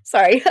 Wait,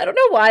 sorry. I don't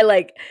know why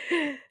like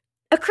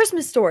A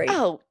Christmas Story.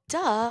 Oh,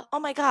 duh. Oh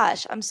my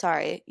gosh. I'm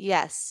sorry.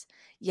 Yes.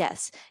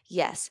 Yes.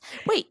 Yes.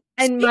 Wait,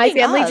 And my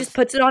speaking family just of,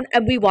 puts it on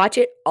and we watch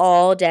it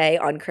all day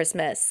on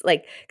Christmas.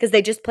 Like cuz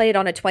they just play it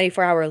on a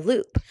 24-hour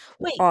loop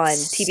wait, on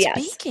TBS.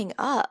 speaking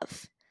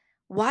of,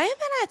 why am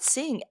I not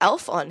seeing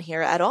Elf on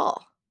here at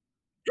all?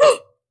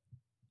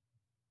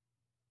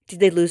 Did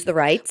they lose the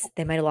rights?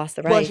 They might have lost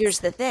the Well, here's rights.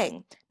 the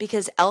thing,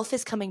 because Elf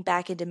is coming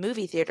back into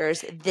movie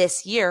theaters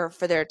this year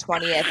for their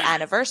 20th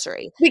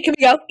anniversary. Wait, can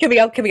we go? Can we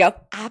go? Can we go?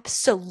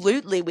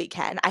 Absolutely, we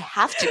can. I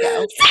have to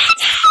go.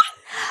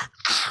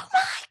 Oh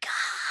my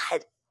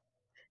God.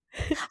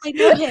 I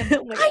know him.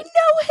 Oh my I god.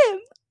 know him.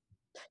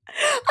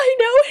 I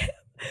know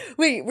him.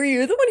 Wait, were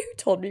you the one who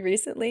told me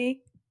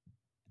recently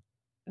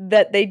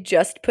that they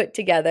just put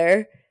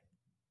together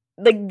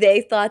like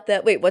they thought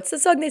that wait, what's the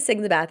song they sing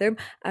in the bathroom?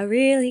 I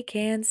really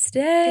can't Baby,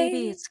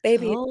 stay. it's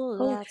Baby, it's cold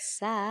cold.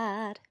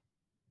 outside.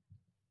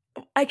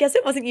 I guess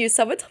it wasn't you.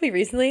 Someone told me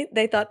recently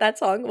they thought that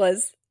song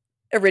was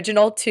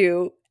original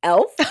to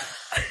Elf.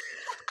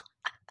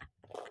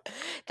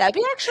 That'd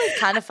be actually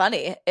kind of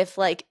funny if,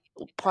 like,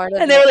 part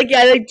of And they were the. like,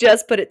 yeah, they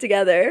just put it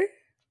together.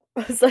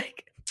 I was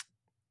like,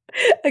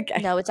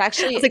 okay. No, it's I was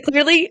actually. like,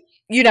 clearly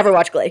you never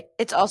watch Glee.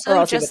 It's Or also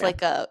else you just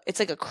would know.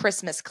 like a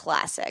Christmas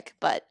classic,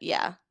 but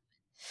yeah.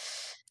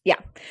 Yeah.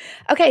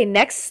 Okay,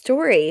 next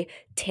story.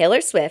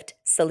 Taylor Swift,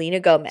 Selena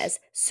Gomez,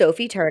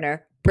 Sophie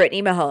Turner,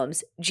 Brittany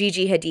Mahomes,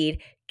 Gigi Hadid,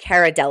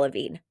 Cara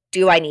Delevingne.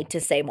 Do I need to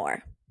say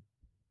more?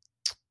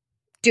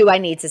 Do I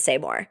need to say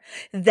more?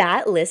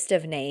 That list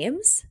of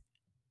names,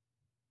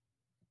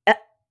 uh,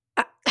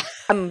 I,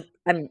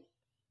 I'm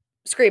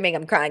screaming,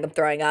 I'm crying, I'm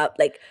throwing up.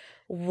 Like,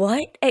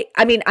 what?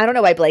 I mean, I don't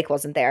know why Blake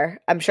wasn't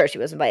there. I'm sure she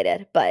was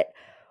invited, but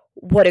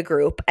what a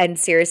group. And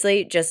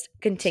seriously, just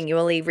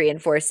continually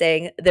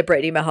reinforcing the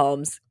Brittany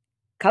Mahomes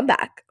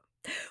comeback.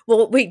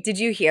 Well, wait, did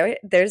you hear it?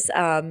 There's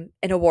an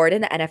award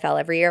in the NFL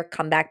every year,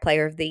 comeback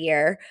player of the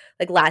year.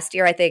 Like last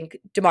year, I think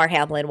DeMar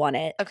Hamlin won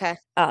it Okay.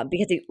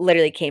 because he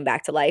literally came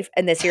back to life.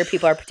 And this year,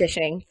 people are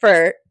petitioning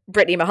for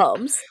Brittany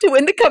Mahomes to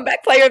win the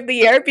comeback player of the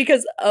year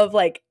because of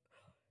like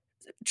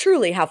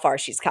truly how far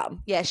she's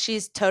come. Yeah,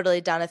 she's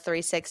totally done a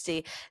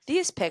 360.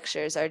 These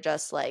pictures are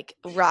just like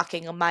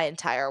rocking my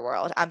entire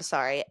world. I'm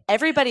sorry.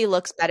 Everybody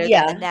looks better than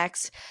the Yeah.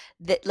 next.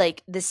 That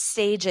like the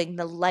staging,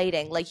 the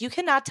lighting. Like you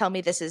cannot tell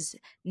me this is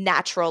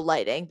natural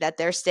lighting that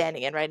they're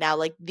standing in right now.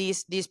 Like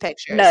these No,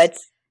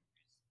 pictures.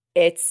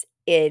 it's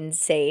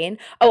insane.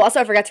 Oh,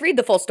 also I forgot to read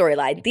the full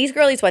storyline. These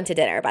girlies went to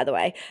dinner, by the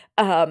way.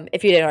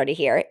 If you didn't already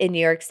hear, in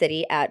New York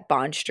City at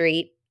Bond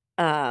Street.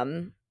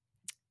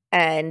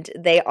 And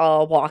they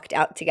all walked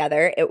out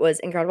together. It was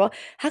incredible.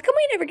 How come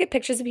we never get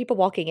pictures of people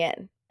walking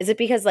in? Is it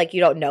because like you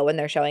don't know when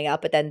they're showing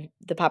up, but then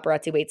the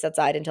paparazzi waits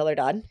outside until they're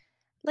done?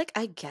 Like,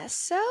 I guess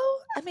so?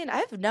 I mean, I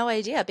have no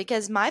idea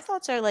because my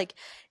thoughts are like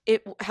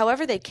it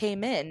however they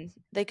came in,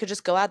 they could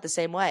just go out the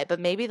same way, but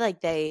maybe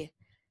like they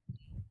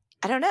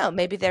I don't know,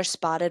 maybe they're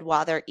spotted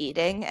while they're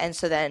eating and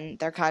so then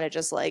they're kind of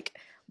just like,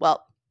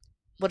 well,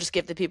 we'll just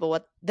give the people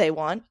what they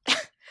want.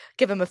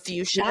 Give them a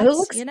few You know who shots,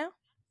 looks you know?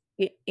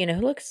 you know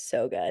who looks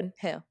so good?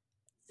 Who?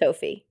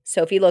 Sophie.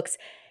 Sophie looks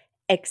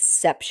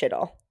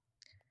exceptional.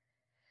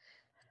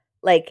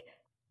 Like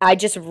I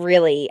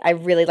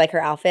really like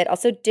her outfit.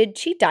 Also, did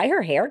she dye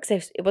her hair?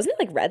 Because it wasn't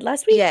like red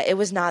last Yeah, week. it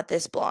was not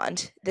this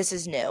blonde. This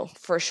is new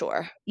for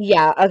sure.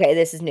 Yeah. Okay.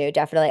 This is new.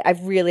 Definitely. I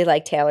really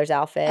like Taylor's I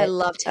outfit.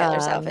 love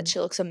Taylor's outfit. She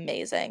looks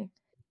amazing.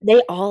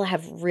 They all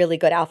have really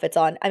good outfits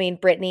on. I mean,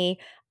 Brittany,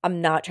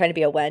 I'm not trying to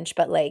be a wench,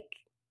 but like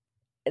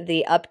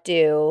the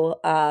updo,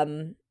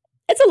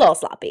 it's a little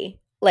sloppy,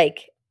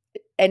 like,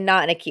 and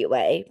not in a cute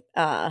way.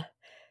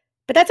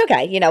 But that's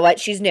okay. You know what?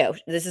 She's new.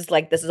 This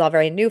is all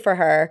very new for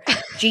her.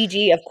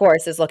 Gigi, of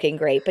course, is looking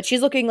great, but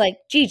she's looking like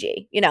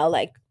Gigi. You know,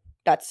 like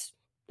that's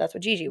what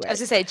Gigi I was gonna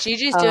wears. say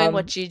Gigi's doing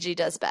what Um, Gigi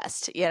does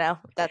best, you know?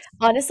 That's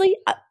honestly,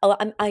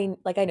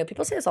 I know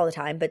people say this all the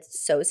time, but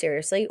so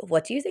seriously,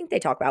 what do you think they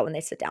talk about when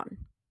they sit down?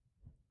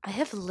 I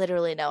have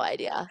literally no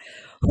idea.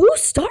 Who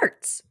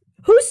starts?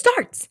 Who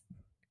starts?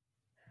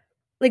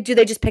 Like, do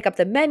they just pick up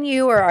the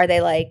menu, or are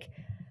they like?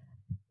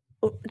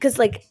 Because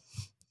like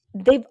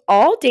they've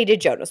all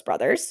dated Jonas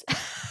Brothers,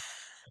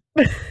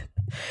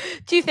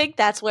 Do you think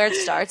that's where it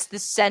starts? The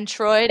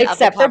centroid of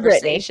the except for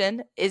Brittany.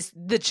 conversation is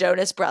the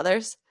Jonas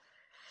Brothers.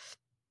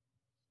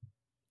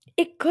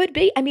 It could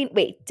be. I mean,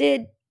 wait,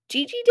 did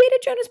Gigi date a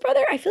Jonas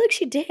Brother? I feel like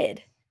she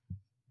did.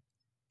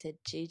 Did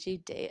Gigi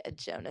date a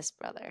Jonas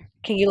brother?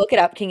 Can you look it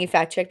up? Can you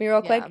fact check me real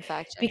Yeah, quick? I'm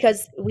fact checking.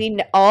 Because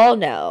all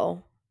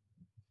know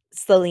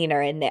Selena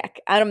and Nick.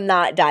 I'm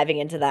not diving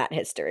into that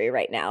history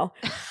right now.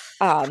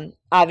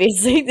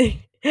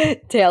 Obviously,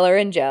 Taylor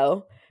and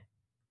Joe,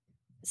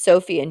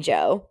 Sophie and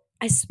Joe.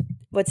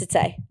 What's it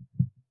say?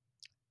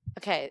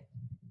 Okay,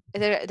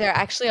 there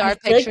actually I are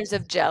feel like pictures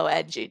of Joe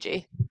and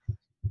Gigi.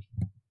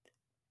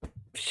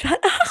 shut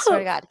I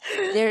swear to up.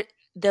 God, there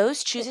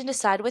those choosing to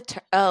side with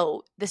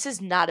oh, this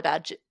is not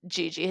about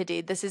Gigi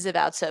Hadid. This is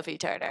about Sophie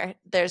Turner.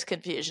 There's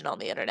confusion on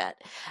the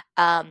internet.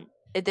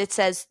 It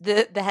says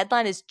the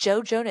headline is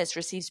Joe Jonas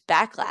receives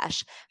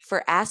backlash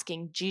for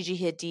asking Gigi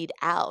Hadid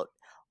out.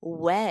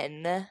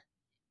 When?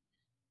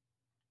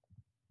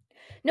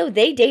 No,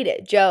 they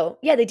dated Joe.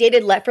 Yeah, they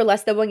dated for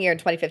less than 1 year in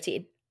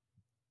 2015.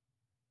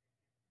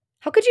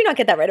 How could you not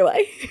get that right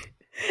away?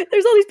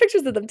 There's all these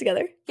pictures of them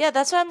together. Yeah,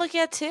 that's what I'm looking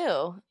at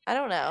too. I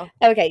don't know.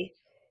 Okay.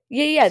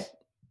 Yeah, yeah.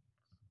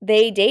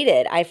 They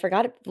dated. I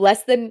forgot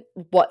less than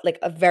what, like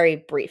a very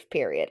brief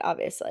period,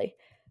 obviously.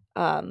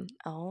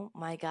 Oh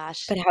my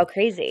gosh. But how First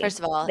crazy.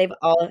 of all, They've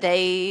all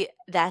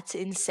that's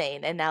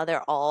insane. And now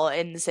they're all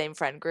in the same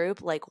friend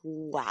group. Like,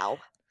 wow.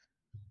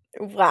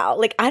 wow.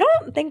 Like I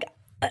don't think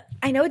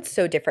I know it's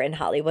so different in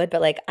Hollywood,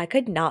 but like I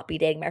could not be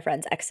dating my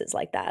friends' exes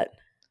like that.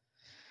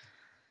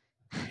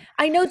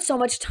 I know so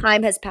much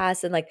time has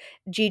passed and like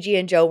Gigi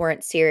and Joe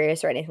weren't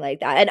serious or anything like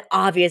that. And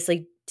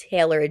obviously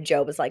Taylor and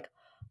Joe was like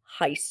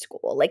high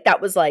school. Like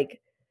that was like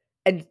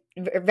and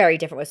very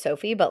different with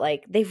Sophie, but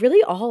like they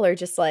really all are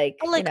just like,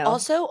 But, like,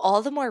 also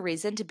all the more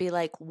reason to be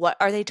like, what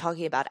are they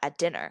talking about at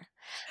dinner?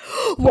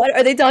 what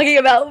are they talking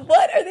about?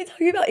 What are they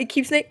talking about? It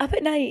keeps me up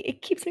at night.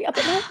 It keeps me up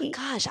at night.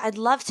 Gosh, I'd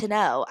love to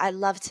know. I'd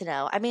love to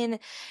know. I mean,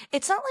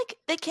 it's not like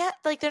they can't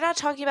like they're not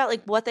talking about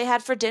like what they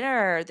had for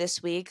dinner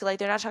this week. Like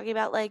they're not talking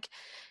about like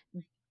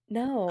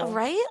No.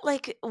 right?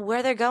 Like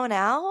where they're going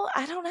out.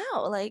 I don't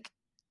know. Like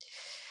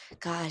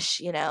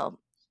gosh,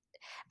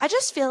 I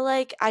just feel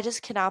like I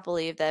just cannot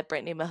believe that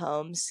Brittany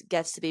Mahomes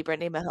gets to be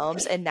Brittany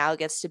Mahomes and now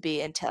gets to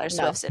be in Taylor No.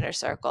 Swift's inner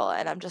circle.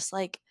 And I'm just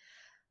like,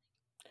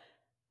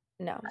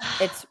 No.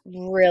 It's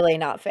really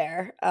not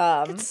fair.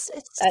 I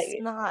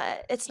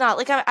it's not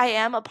like I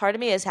am a part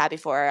of me is happy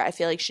for her. I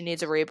feel like she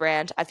needs a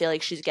rebrand. I feel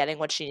like she's getting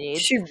what she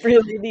needs. She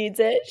really needs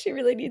it. She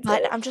really needs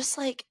But it. I'm just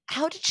like,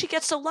 how did she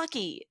get so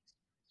lucky?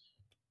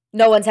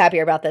 No one's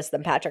happier about this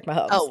than Patrick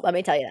Mahomes. Oh, Let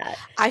me tell you that.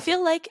 I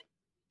feel like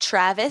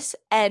Travis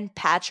and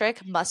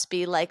Patrick must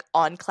be like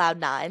on cloud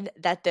nine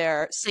that their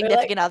They're like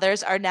significant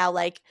others are now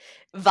like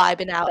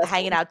vibing out, best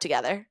hanging friends. out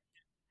together.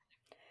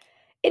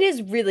 It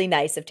is really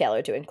nice of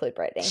Taylor to include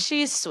Brittany.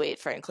 She's sweet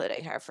for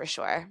including her for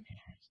sure.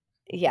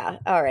 Yeah.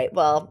 All right.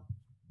 Well,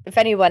 if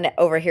anyone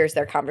overhears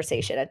their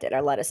conversation at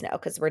dinner, let us know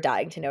because we're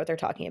dying to know what they're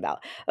talking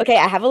about. Okay,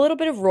 I have a little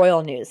bit of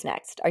royal news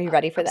next. Are you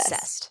ready for this?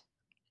 Obsessed.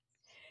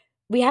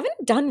 We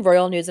haven't done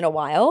royal news in a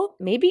while,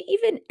 maybe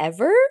even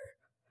ever,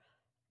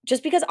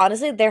 just because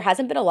honestly, there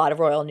hasn't been a lot of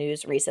royal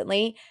news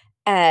recently.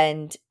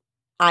 And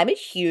I'm a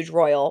huge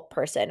royal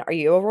person. Are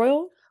you a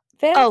royal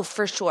fan? Oh,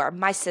 for sure.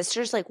 My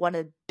sister's like one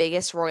of the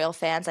biggest royal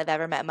fans I've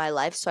ever met in my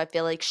life. So I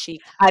feel like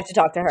I have to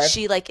talk to her.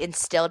 she like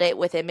instilled it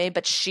within me,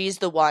 but she's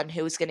the one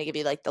who's going to give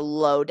you like the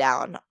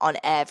lowdown on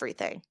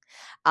everything.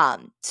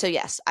 So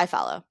yes, I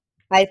follow.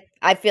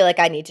 I feel like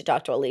I need to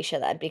talk to Alicia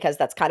then because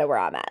that's kind of where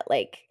I'm at.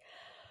 Like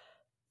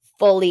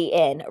fully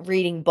in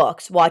reading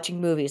books,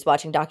 watching movies,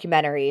 watching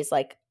documentaries.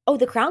 Like, oh,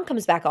 The Crown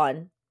comes back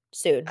on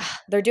soon.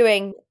 They're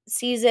doing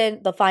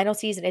the final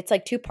season. It's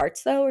like 2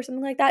 parts though, or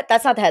something like that.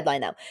 That's not the headline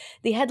though.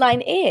 The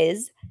headline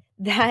is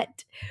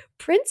that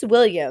Prince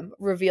William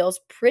reveals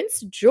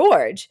Prince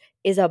George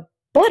is a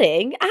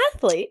budding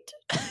athlete.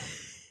 I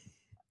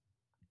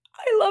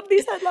love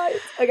these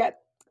headlines. Okay.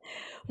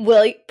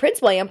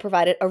 Prince William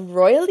provided a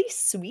royally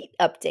sweet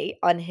update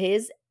on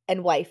his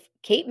and wife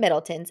Kate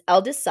Middleton's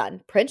eldest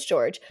son, Prince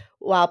George,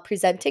 while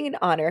presenting an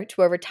honor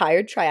to a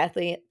retired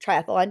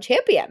triathlon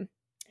champion.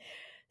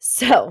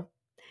 So,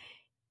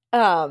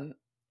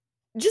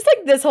 just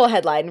like this whole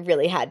headline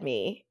really had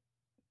me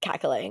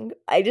cackling.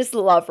 I just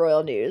love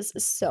royal news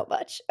so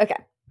much. Okay.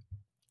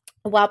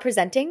 While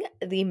presenting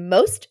the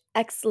Most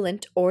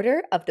Excellent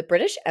Order of the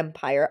British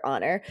Empire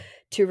honor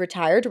to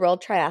retired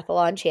world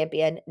triathlon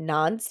champion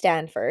Non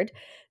Stanford,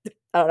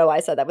 I don't know why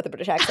I said that with a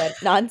British accent,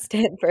 Non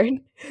Stanford,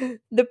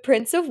 the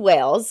Prince of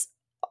Wales,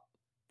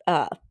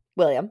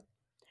 William,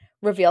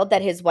 revealed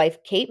that his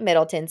wife Kate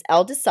Middleton's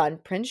eldest son,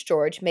 Prince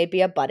George, may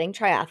be a budding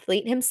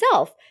triathlete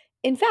himself.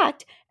 In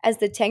fact, as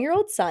the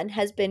 10-year-old son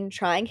has been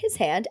trying his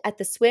hand at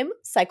the swim,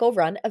 cycle,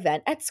 run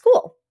event at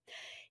school.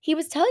 He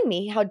was telling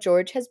me how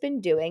George has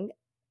been doing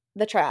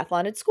the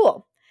triathlon at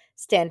school,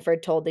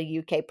 Stanford told the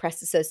UK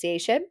Press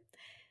Association.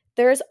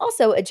 There is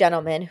also a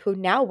gentleman who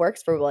now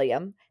works for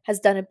William, has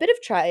done a bit of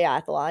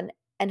triathlon,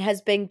 and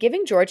has been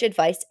giving George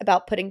advice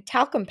about putting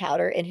talcum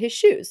powder in his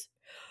shoes.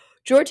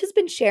 George has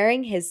been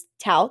sharing his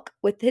talc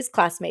with his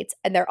classmates,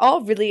 and they're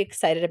all really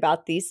excited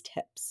about these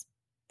tips.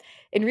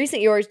 In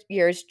recent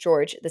years,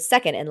 George, the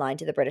second in line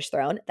to the British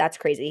throne, that's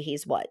crazy.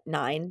 He's what,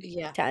 9,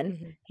 Yeah. 10?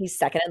 Mm-hmm. He's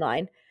second in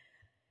line.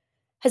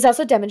 Has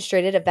also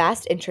demonstrated a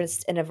vast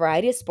interest in a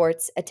variety of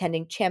sports,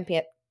 attending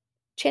championship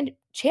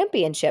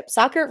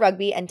soccer,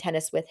 rugby, and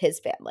tennis with his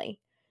family.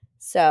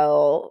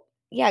 So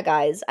yeah,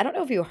 guys, I don't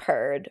know if you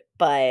heard,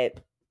 but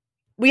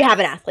we have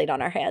an athlete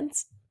on our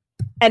hands,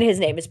 and his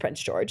name is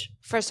Prince George.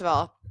 First of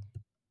all,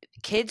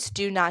 kids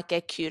do not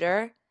get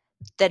cuter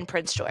than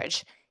Prince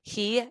George.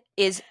 He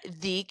is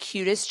the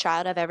cutest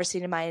child I've ever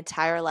seen in my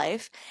entire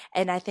life.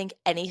 And I think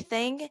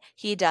anything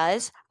he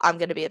does, I'm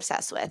going to be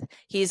obsessed with.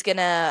 He's going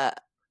to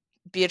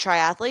be a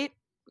triathlete.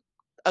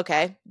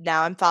 Okay,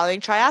 now I'm following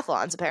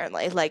triathlons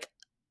apparently. Like,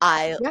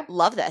 I Yeah.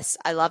 love this.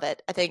 I love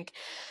it. I think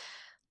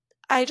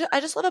I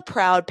just love a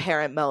proud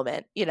parent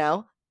moment, you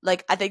know?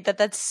 Like, I think that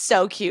that's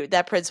so cute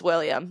that Prince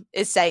William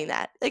is saying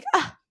that. Like,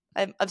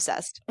 I'm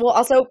obsessed. Well,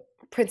 also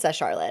Princess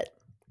Charlotte.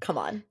 Come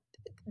on.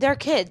 They're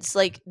kids.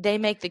 Like, they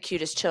make the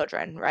cutest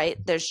children, right?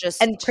 There's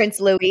And just Prince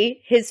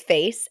Louis, his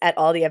face at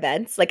all the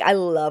events. Like, I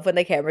love when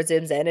the camera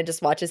zooms in and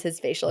just watches his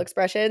facial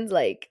expressions.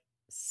 Like,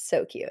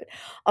 so cute.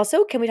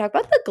 Also, can we talk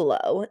about the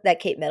glow that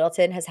Kate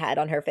Middleton has had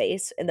on her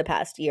face in the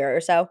past year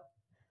or so?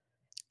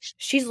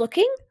 She's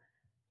looking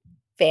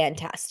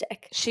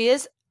fantastic. she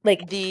is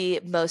Like,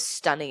 the most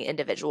stunning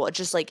individual,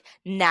 just like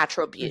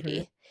natural mhm.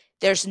 beauty.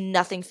 There's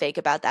nothing fake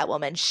about that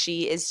woman.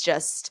 She is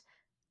just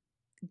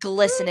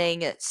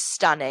glistening,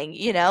 stunning,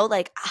 you know?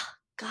 Like,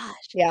 gosh,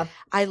 Yeah,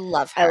 I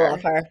love I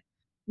love her. her.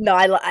 No,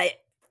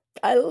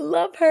 I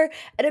love her,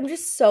 and I'm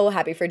just so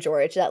happy for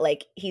George that,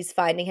 like, he's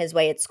finding his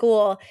way at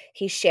school,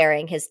 he's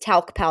sharing his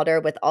talc powder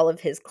with all of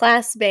his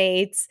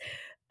classmates.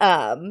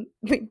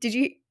 Did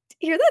you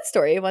hear that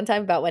story one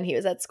time about when he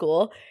was at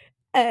school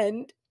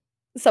and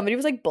somebody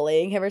was, like,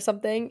 bullying him or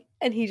something,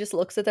 and he just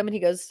looks at them and he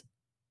goes,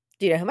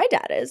 "Do you know who my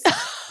dad is?"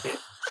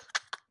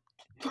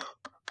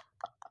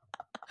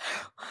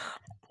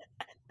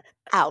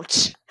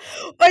 Ouch.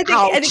 I think he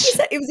Ouch.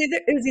 said it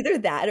was either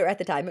that or at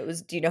the time it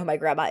was, "Do you know who my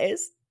grandma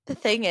is?" The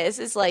thing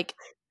is like,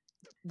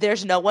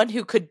 there's no one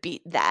who could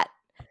beat that.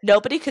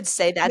 Nobody could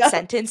say that No,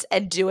 sentence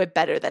and do it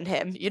better than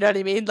him. You know what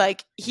I mean?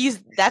 Like, he's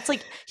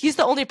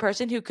the only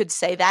person who could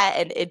say that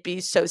and it'd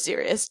be so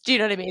serious. Do you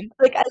know what I mean?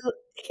 like,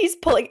 he's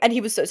pulling and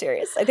he was so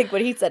serious. I think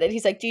when he said it,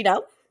 he's like, "Do you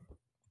know?"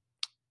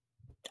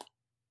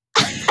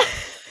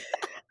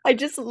 I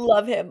just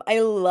love him. I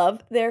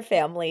love their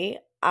family.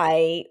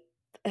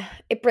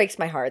 It breaks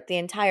my heart. The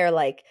entire,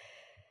 like,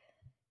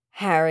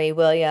 Harry,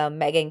 William,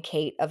 Meghan,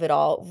 Kate of it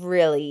all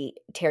really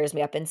tears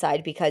me up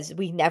inside because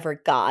we never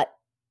got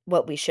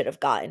what we should have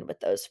gotten with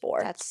those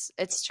 4,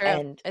 It's true.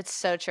 and It's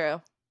so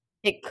true.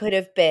 it could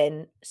have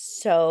been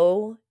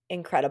so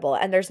incredible,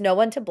 and there's no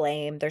one to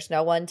blame, there's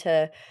no one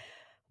to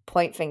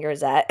point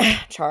fingers at,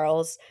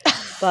 Charles,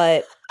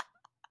 but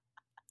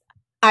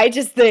I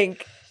just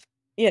think,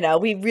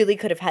 we really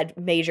could have had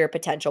major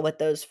potential with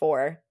those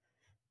 4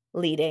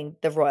 leading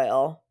the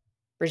royal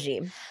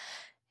regime.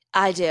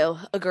 I do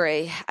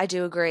agree. I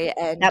do agree.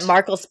 And That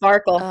Markle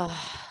Sparkle.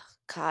 oh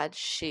God,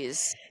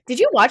 she's Did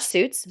you watch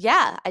Suits?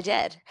 yeah, I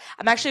did.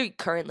 I'm actually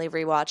currently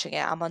rewatching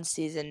it. I'm on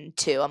season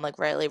 2. I'm like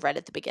really right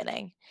at the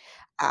beginning.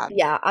 Um,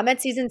 Yeah, I'm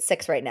at season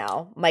 6 right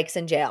now. Mike's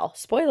in jail.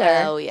 Spoiler.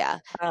 oh yeah.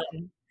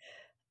 Um,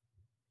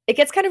 it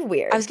gets kind of I was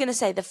weird. gonna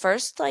say the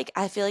first like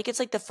I feel like it's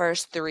like the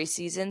first 3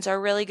 seasons are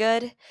really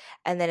good,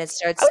 and then it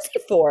I would starts.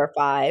 say 4 or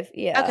 5,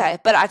 yeah. Okay,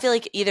 but I feel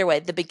like either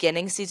way, the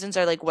beginning seasons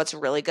are like what's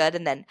really good,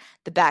 and then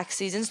the back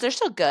seasons they're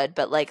still good,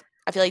 but like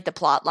I feel like the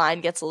plot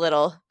line gets a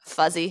little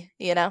fuzzy,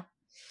 you know?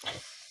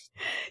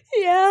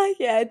 Yeah,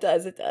 it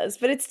does,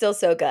 but it's still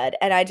so good,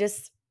 and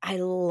I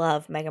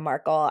love Meghan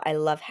Markle, I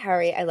love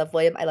Harry, I love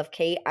William, I love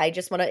Kate, I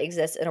just wanna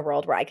exist in a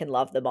world where I can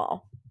love them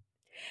all,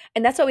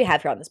 and that's what we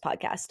have here on this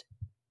podcast.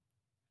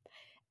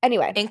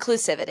 Anyway,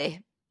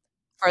 Inclusivity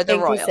for the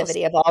royals.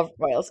 inclusivity of all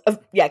royals.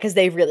 Yeah, because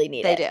they really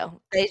need They it.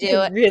 do. They They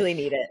do, really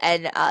need it.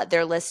 and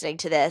they're listening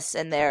to this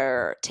and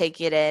they're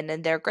taking it in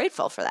and they're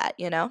grateful for that,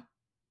 you know?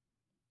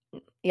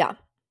 Yeah.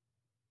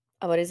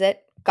 What is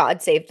it?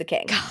 God save the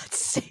king. God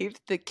save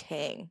the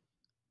king.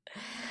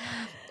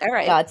 All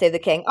right. God save the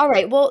king. All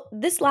right. Well,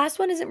 this last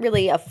one isn't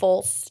really a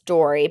full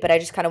story, but I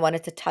just kind of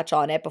wanted to touch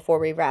on it before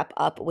we wrap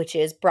up, which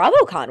is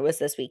BravoCon was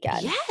this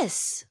weekend.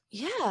 Yes.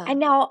 Yeah. And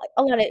now,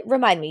 Alana,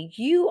 remind me,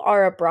 you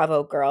are a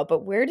Bravo girl, but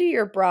where do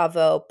your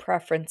Bravo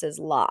preferences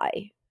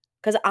lie?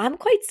 Because I'm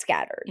quite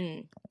scattered.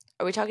 Mm.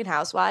 Are we talking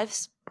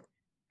housewives?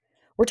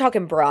 We're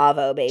talking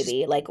Bravo, Just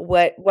baby. Like,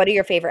 what are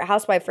your favorite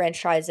housewife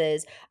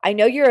franchises? I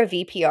know you're a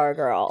VPR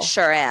girl.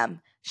 sure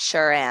am.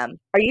 Sure am.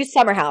 Are you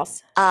Summer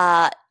House?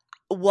 I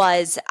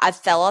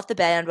fell off the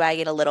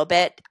bandwagon a little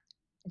bit.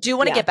 Do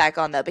want to Yeah. get back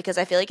on though because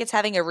I feel like it's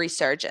having a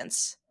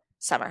resurgence.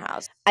 Summer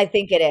House. I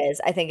think it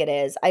is. I think it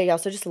is. I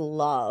also just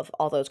love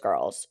all those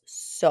girls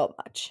so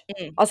much.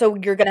 Mm. Also,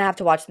 you're gonna have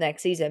to watch the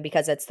next season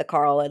because it's the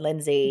Carl and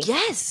Lindsay.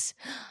 Yes.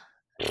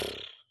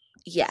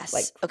 Yes.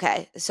 Like,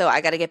 Okay. So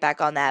I got to get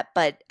back on that.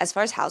 But as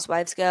far as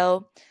housewives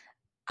go,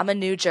 I'm a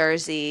New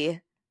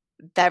Jersey,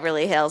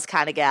 Beverly Hills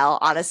kind of gal,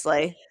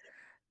 honestly.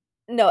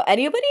 no,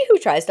 anybody who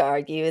tries to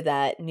argue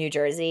that New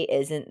Jersey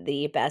isn't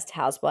the best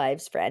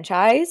Housewives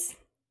franchise,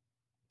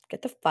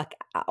 get the fuck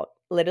out.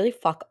 Literally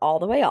fuck all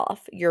the way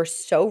off. You're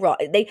so wrong.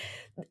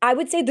 I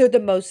would say they're the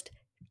most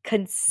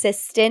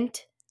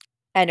consistent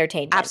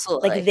entertainment. Like,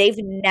 Absolutely. they've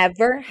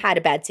never had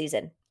a bad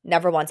season.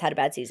 Never once had a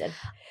bad season.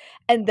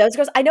 And those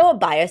girls, I know I'm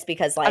biased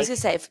because I was gonna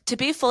like say, to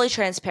be fully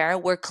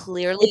transparent,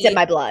 it's in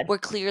my blood. we're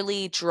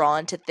clearly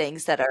drawn to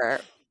things that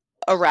are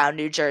around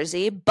New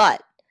Jersey,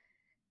 but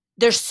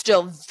there's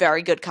still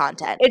very good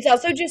content. It's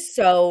also just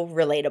so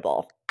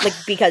relatable, like,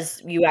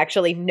 because you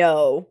actually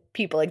know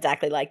people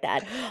exactly like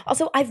that.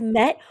 Also, I've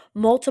met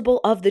multiple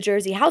of the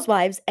Jersey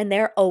housewives, and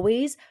they're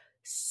always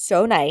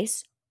so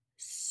nice,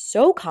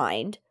 so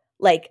kind.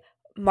 Like,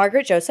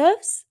 Margaret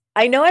Josephs,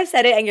 I know I've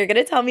said it, and you're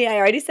gonna tell me I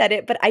already said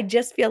it, but I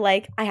just feel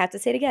like I have to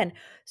say it again.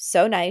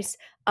 So nice.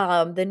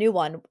 The new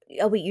one,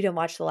 oh, wait, you didn't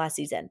watch the last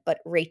season, but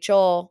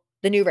Rachel,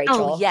 the new Oh,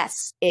 Rachel,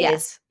 yes, is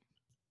yes.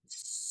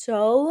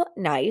 so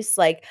nice.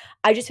 Like,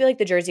 I just feel like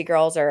the Jersey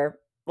girls are,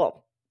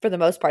 well, for the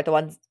most part, the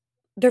ones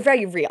they're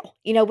very real.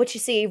 You know, what you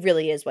see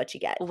really is what you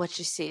get. What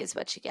you see is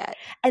what you get.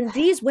 And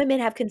these women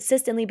have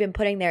consistently been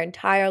putting their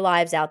entire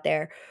lives out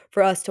there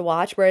for us to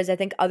watch, whereas I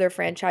think other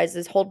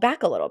franchises hold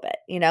back a little bit,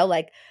 you know?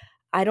 Like,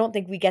 I don't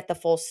think we get the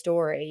full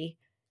story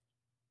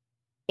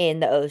in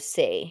the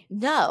OC,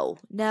 No,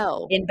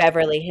 no. in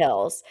Beverly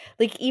Hills.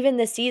 Like, even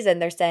this season,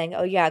 they're saying,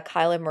 "Oh, yeah,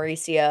 Kyle and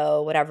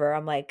Mauricio, whatever."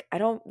 I'm like, I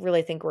don't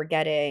really think we're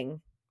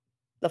getting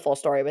the full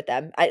story with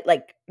them. I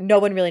like, no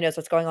one really knows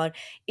what's going on.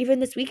 Even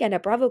this weekend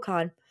at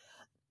BravoCon,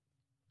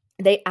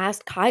 they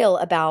asked Kyle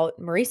about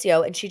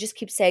Mauricio, and she just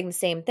keeps saying the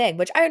same thing,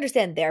 which I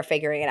understand they're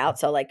figuring it out,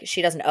 so, like,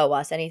 she doesn't owe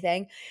us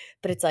anything,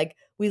 but it's like,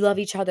 "We love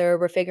each other,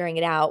 we're figuring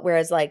it out,"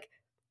 whereas, like,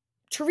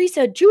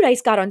 Teresa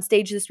Giudice got on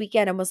stage this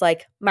weekend and was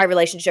like, "My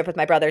relationship with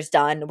my brother's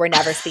done, we're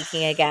never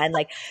speaking again."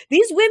 Like,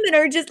 these women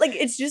are just like,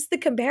 it's just the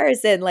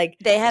comparison, like,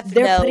 They have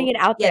they're putting no it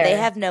out yeah, they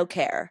there. have no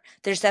care.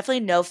 There's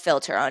definitely no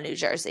filter on New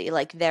Jersey.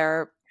 Like, they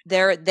are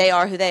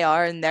who they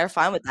are, and they're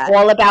fine with that.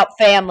 All about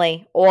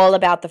family, all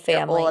about the They're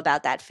all family.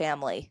 about that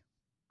family.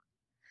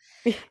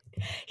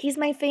 He's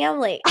my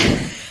family.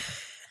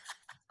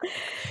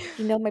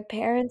 You know, my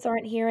parents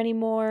aren't here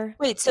anymore.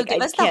 Wait, so Like,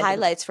 give I us the can't even.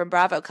 highlights from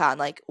BravoCon,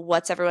 like,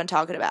 what's everyone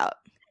talking about?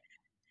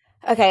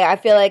 Okay, I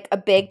feel like a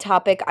big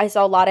topic, I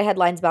saw a lot of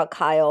headlines about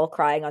Kyle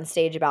crying on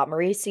stage about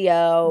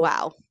Mauricio.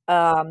 Wow.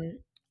 Um,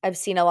 I've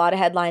seen a lot of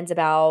headlines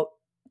about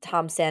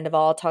Tom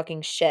Sandoval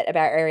talking shit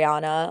about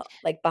Ariana,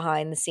 like,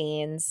 behind the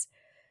scenes.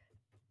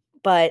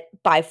 But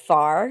by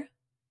far,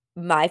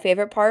 my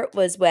favorite part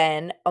was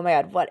when, oh my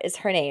god, what is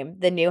her name?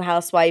 The new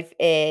housewife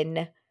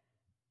in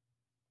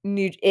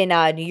New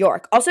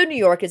York. Also, New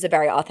York is a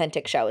very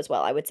authentic show as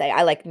well, I would say.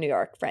 I like New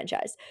York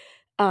franchise.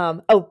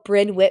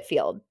 Bryn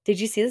Whitfield. Did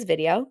you see this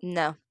video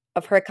No.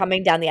 of her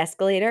coming down the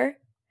escalator?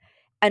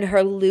 And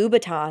her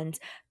Louboutins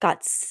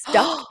got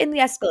stuck in the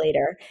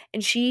escalator,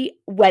 and she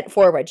went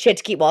forward. She had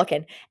to keep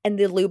walking, and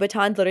the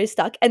Louboutins literally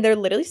stuck, and they're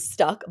literally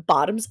stuck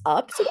bottoms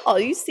up, so all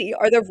you see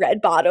are the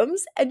red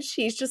bottoms, and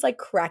she's just, like,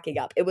 cracking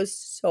up. It was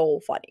so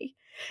funny.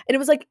 And it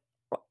was, like,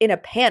 in a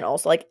panel,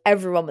 so, like,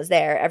 everyone was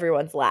there,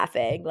 everyone's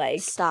laughing,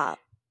 like, Stop.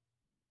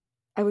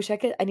 I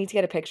need to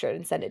get a picture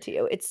and send it to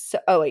you. It's so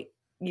oh, wait,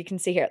 you can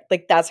see here,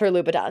 like, that's her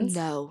Louboutins.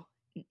 No.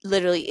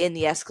 Literally in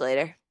the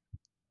escalator.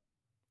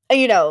 And,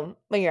 you know,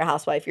 when you're a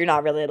housewife, you're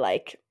not really,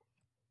 like,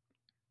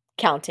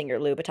 counting your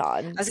I was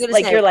Louboutins. gonna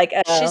Like, say, you're like,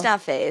 she's "Oh, not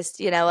phased.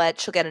 You know what?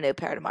 She'll get a new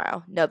pair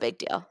tomorrow. No big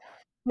deal.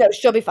 no,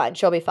 she'll be fine,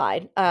 she'll be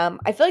fine."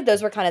 I feel like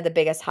those were kind of the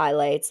biggest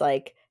highlights,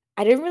 like,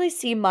 I didn't really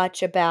see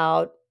much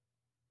about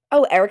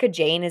Erica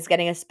Jane is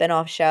getting a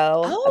spinoff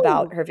show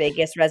about Oh, her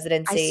Vegas I saw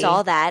residency.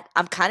 that.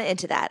 I'm kinda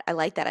into that. I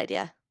like that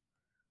idea.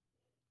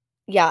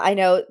 Yeah, I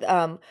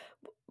know,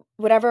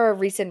 whatever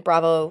recent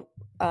Bravo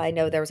I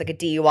know there was, like, a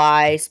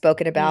DUI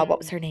spoken about. What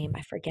was Mm. her name?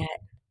 I forget.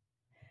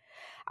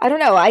 I don't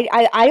know,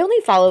 I only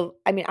follow,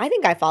 I mean, I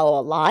think I follow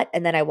a lot,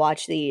 and then I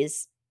watch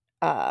these,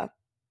 uh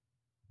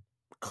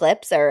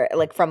clips or,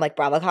 like, from, like,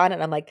 BravoCon,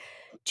 and I'm like,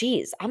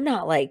 "Geez, I'm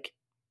not, like,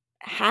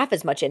 half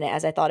as much in it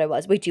as I thought I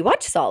was." Wait, do you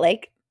watch Salt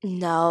Lake?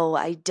 No,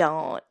 I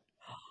don't.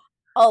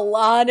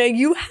 Alana,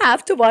 you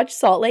have to watch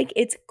Salt Lake,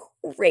 it's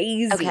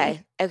crazy.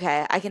 Okay,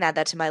 okay, I can add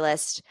that to my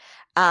list.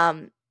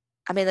 Um,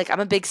 I mean, like, I'm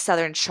a big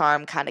Southern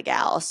Charm kinda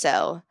gal,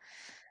 so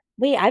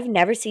Wait, I've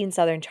never seen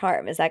Southern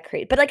Charm, is that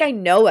crazy? But, like, I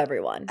know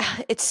everyone,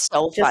 it's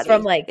so just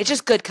from, funny. like. It's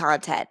just good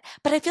content.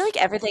 But I feel like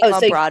everything Oh,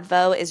 on so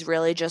Bravo is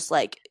really just,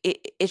 like,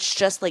 it's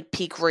just, like,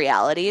 peak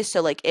reality,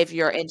 so, like, if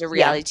you're into yeah.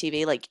 reality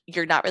TV, like,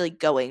 you're not really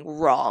going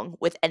wrong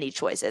with any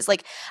choices.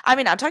 Like, I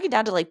mean, I'm talking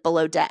down to, like,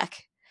 Below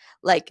Deck.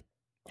 Like,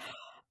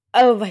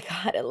 Oh my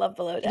god, I love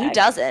Below who Deck.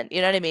 doesn't?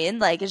 You know what I mean?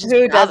 Like, it's just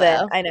Who doesn't?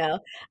 Bravo. I know.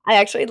 I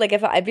actually, like,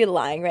 if I'd be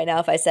lying right now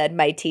if I said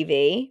my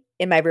TV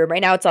in my room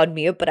right now, it's on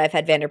mute, but I've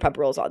had Vanderpump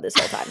Rules on this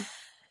whole time.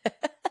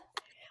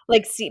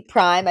 Like, see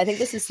Prime, I think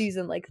this is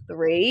season, like,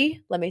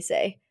 3? Let me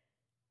see.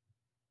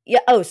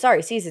 Yeah, oh,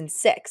 sorry, season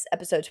 6,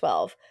 episode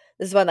 12.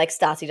 This is when, like,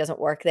 Stassi doesn't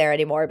work there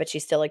anymore, but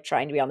she's still, like,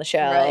 trying to be on the show,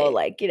 Right,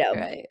 like, you know,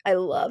 right. I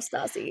love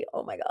Stassi,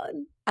 oh my god.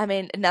 I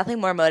mean, nothing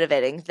more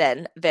motivating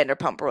than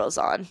Vanderpump Rules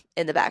on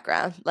in the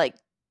background. Like,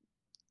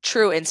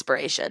 true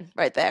inspiration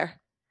right there,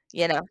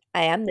 you know?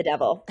 I am the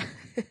devil,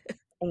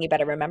 and you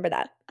better remember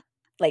that.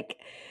 Like,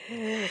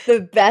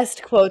 the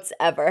best quotes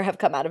ever have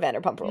come out of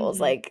Vanderpump Rules,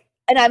 Mhm. like,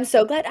 And I'm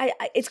so glad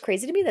it's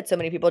crazy to me that so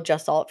many people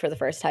just saw it for the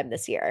first time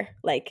this year.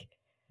 Like,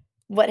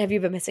 what have you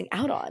been missing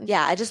out on?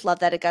 Yeah, I just love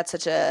that it got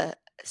such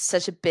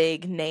a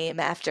big name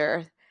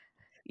after,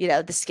 you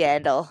know, the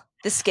No,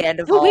 wait, scandal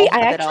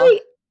of it all.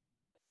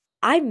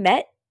 I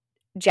met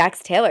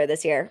Jax Taylor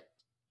this year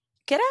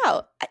Get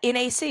out in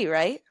AC,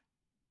 right?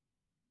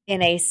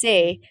 in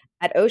AC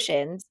at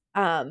Oceans,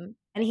 and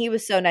he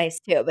was so nice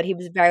too, but he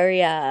was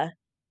very,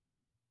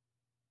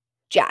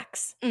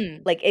 Jax.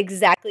 Mm, Like,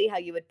 exactly how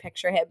you would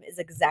picture him is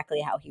exactly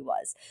how he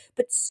was,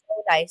 but so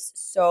nice,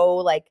 so,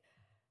 like,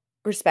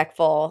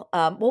 respectful.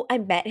 Well, I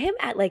met him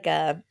at, like,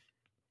 a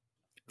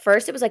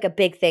first it was, like, a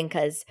big thing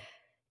because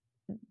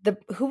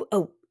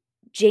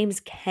James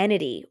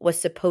Kennedy was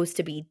supposed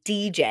to be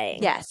DJing,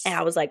 and yes.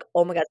 I was like,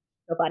 "Oh my god,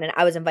 so fun," and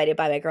I was invited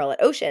by my girl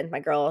at Ocean, my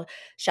girl,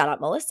 shout out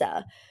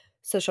Melissa,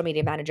 social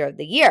media manager of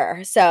the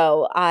year.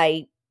 So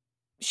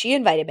she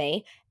invited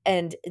me,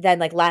 and then,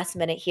 like, last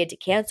minute, he had to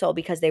cancel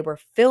because they were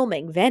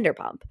filming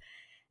Vanderpump,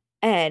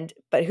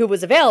 but who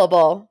was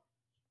available?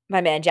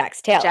 My man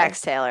Jax Taylor. Jax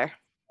Taylor.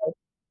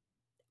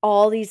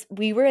 All these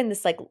we were in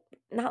this, like,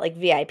 not like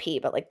VIP,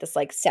 but, like, this,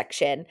 like,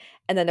 section,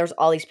 and then there was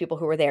all these people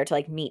who were there to,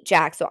 like, meet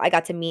Jack, so I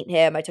got to meet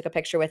him, I took a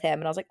picture with him,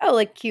 and I was like, "Oh,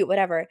 like, cute,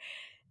 whatever,"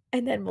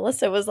 and then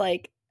Melissa was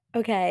like,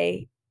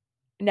 "Okay,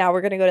 now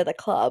we're gonna go to the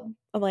club."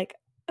 I'm like,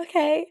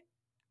 "Okay."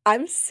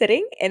 I'm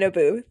sitting in a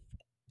booth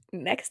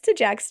next to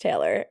Jax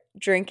Taylor,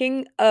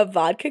 drinking a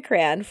vodka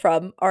cran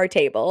from our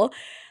table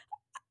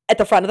at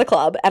the front of the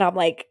club, and I'm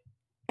like,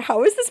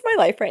 "How is this my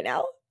life right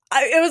now?"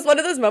 It was one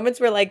of those moments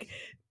where, like,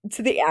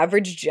 to the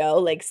average Joe,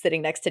 like,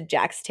 sitting next to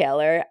Jax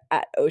Taylor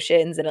at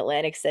Oceans in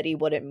Atlantic City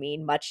wouldn't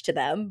mean much to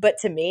them, but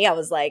to me, I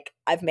was like,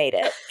 "I've made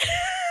it."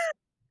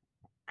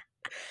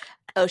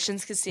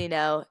 Ocean's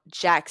Casino,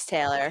 Jax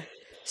Taylor,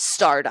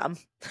 stardom.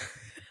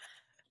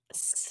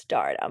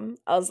 Stardom.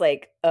 I was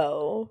like,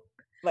 "Oh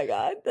my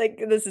god, like,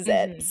 this is it."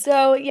 Mhm.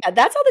 So, yeah,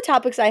 that's all the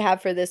topics I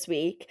have for this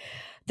week.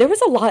 There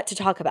was a lot to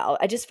talk about.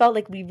 I just felt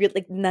like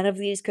none of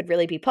these could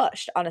really be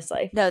pushed,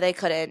 honestly. No, they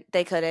couldn't.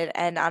 They couldn't.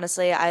 And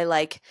honestly, I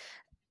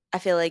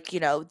feel like, you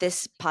know,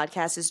 this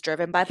podcast is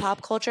driven by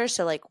pop culture,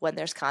 so like when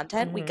there's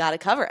content, we Mhm. got to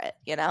cover it,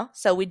 you know?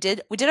 So we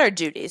did our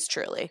duties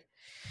truly.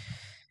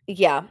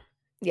 Yeah.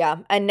 Yeah,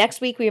 and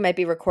next week, we might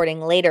be recording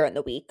later in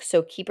the week,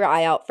 so keep your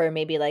eye out for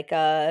maybe, like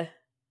a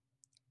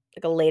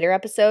later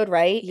episode,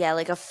 right? Yeah,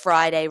 like a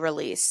Friday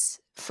release.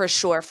 For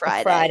sure A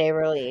Friday. Friday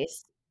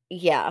release.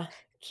 Yeah.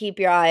 Keep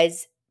your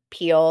eyes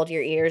peeled,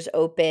 your ears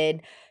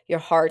open, your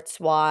hearts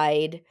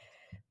wide,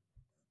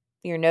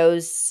 your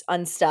nose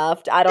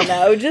unstuffed. I don't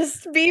know.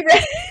 Just be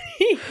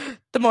ready.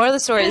 The moral of the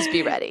story is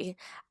be ready.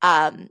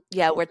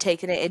 Yeah, we're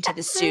taking it into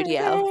the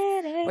studio.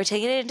 We're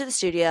taking it into the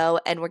studio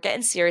and we're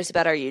getting serious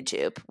about our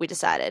YouTube. We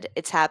decided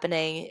it's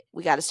happening.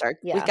 We've Yeah.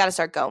 got to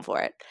start going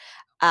for it.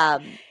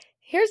 Um,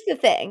 Here's the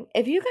thing.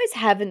 If you guys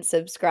haven't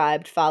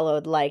subscribed,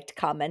 followed, liked,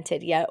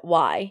 commented yet,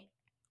 why?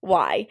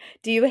 Why?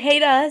 Do you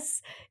hate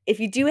us? If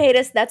you do hate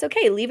us, that's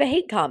okay. Leave a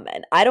hate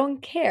comment. I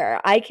don't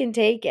care. I can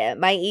take it.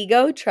 My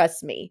ego,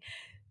 trust me.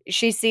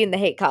 She's seen the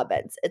hate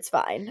comments. It's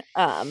fine.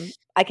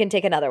 I can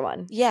take another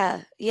one.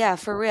 yeah, yeah,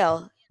 for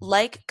real.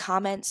 Like,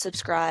 comment,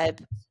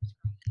 subscribe,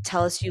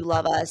 tell us you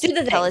love us, Do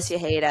the tell us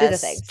things. you hate Do the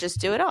us. things.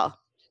 Just do it all.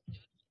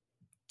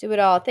 Do it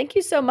all. Thank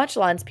you so much,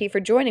 Lance P, for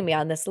joining me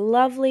on this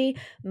lovely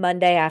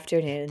Monday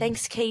afternoon.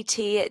 Thanks,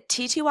 KT,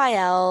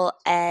 TTYL,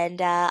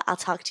 and I'll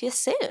talk to you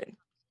soon.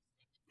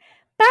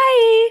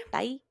 Bye.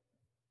 Bye.